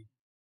tabangan.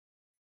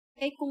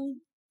 Kaya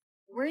kung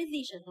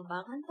worthy siya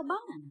tabangan,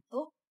 tabangan na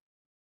to.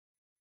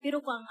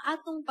 Pero kung ang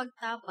atong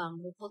pagtabang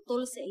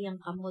muputol sa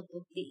iyang kamot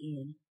o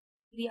tiil,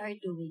 we are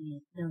doing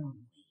it the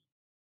wrong way.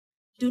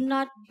 Do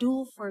not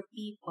do for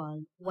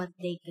people what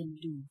they can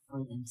do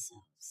for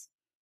themselves.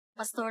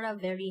 Pastora,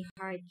 very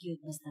hard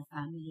yun basta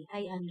family.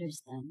 I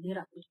understand.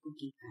 Dira po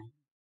kugikan.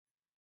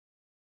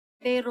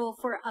 Pero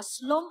for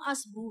as long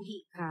as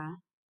buhi ka,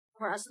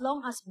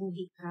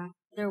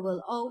 there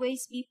will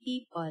always be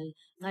people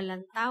nga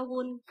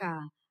lantawon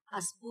ka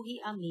as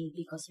buhi ami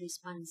because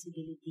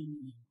responsibility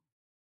ni.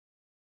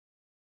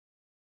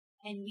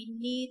 And we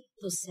need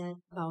to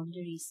set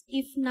boundaries.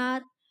 If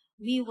not,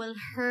 we will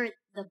hurt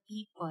the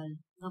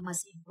people nga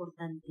mas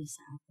importante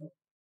sa ato.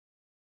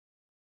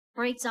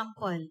 For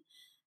example,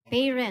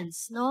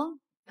 parents,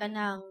 no?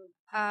 Kanang,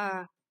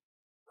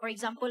 for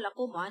example,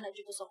 ako,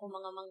 na-adyo ko sa akong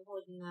mga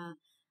manghod nga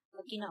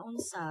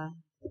magkinaunsa,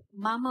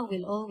 mama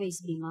will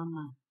always be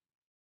mama.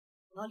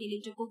 No,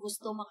 dili jud ko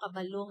gusto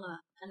makabalo nga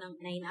kanang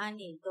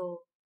nainani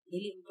to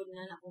dili mo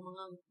na ako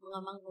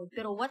mga manghod.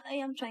 Pero what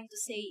I am trying to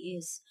say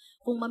is,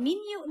 kung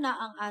maminyo na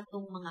ang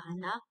atong mga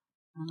anak,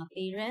 mga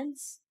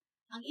parents,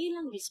 ang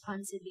ilang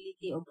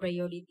responsibility o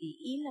priority,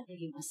 ilang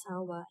yung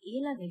asawa,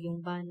 ilang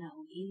yung bana,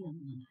 o ilang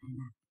mga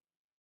anak.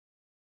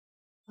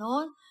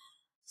 No?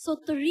 So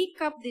to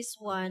recap this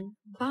one,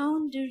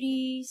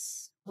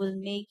 boundaries will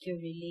make your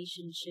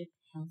relationship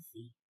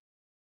healthy.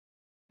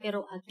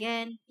 Pero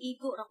again,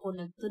 igo ra ko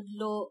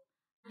nagtudlo,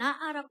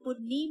 naara pod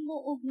nimo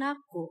og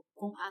nako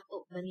kung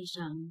ato ba ni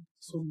siyang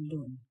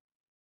sundon.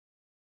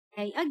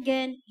 Kay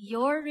again,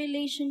 your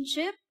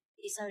relationship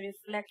is a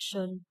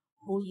reflection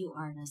who you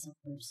are as a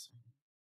person.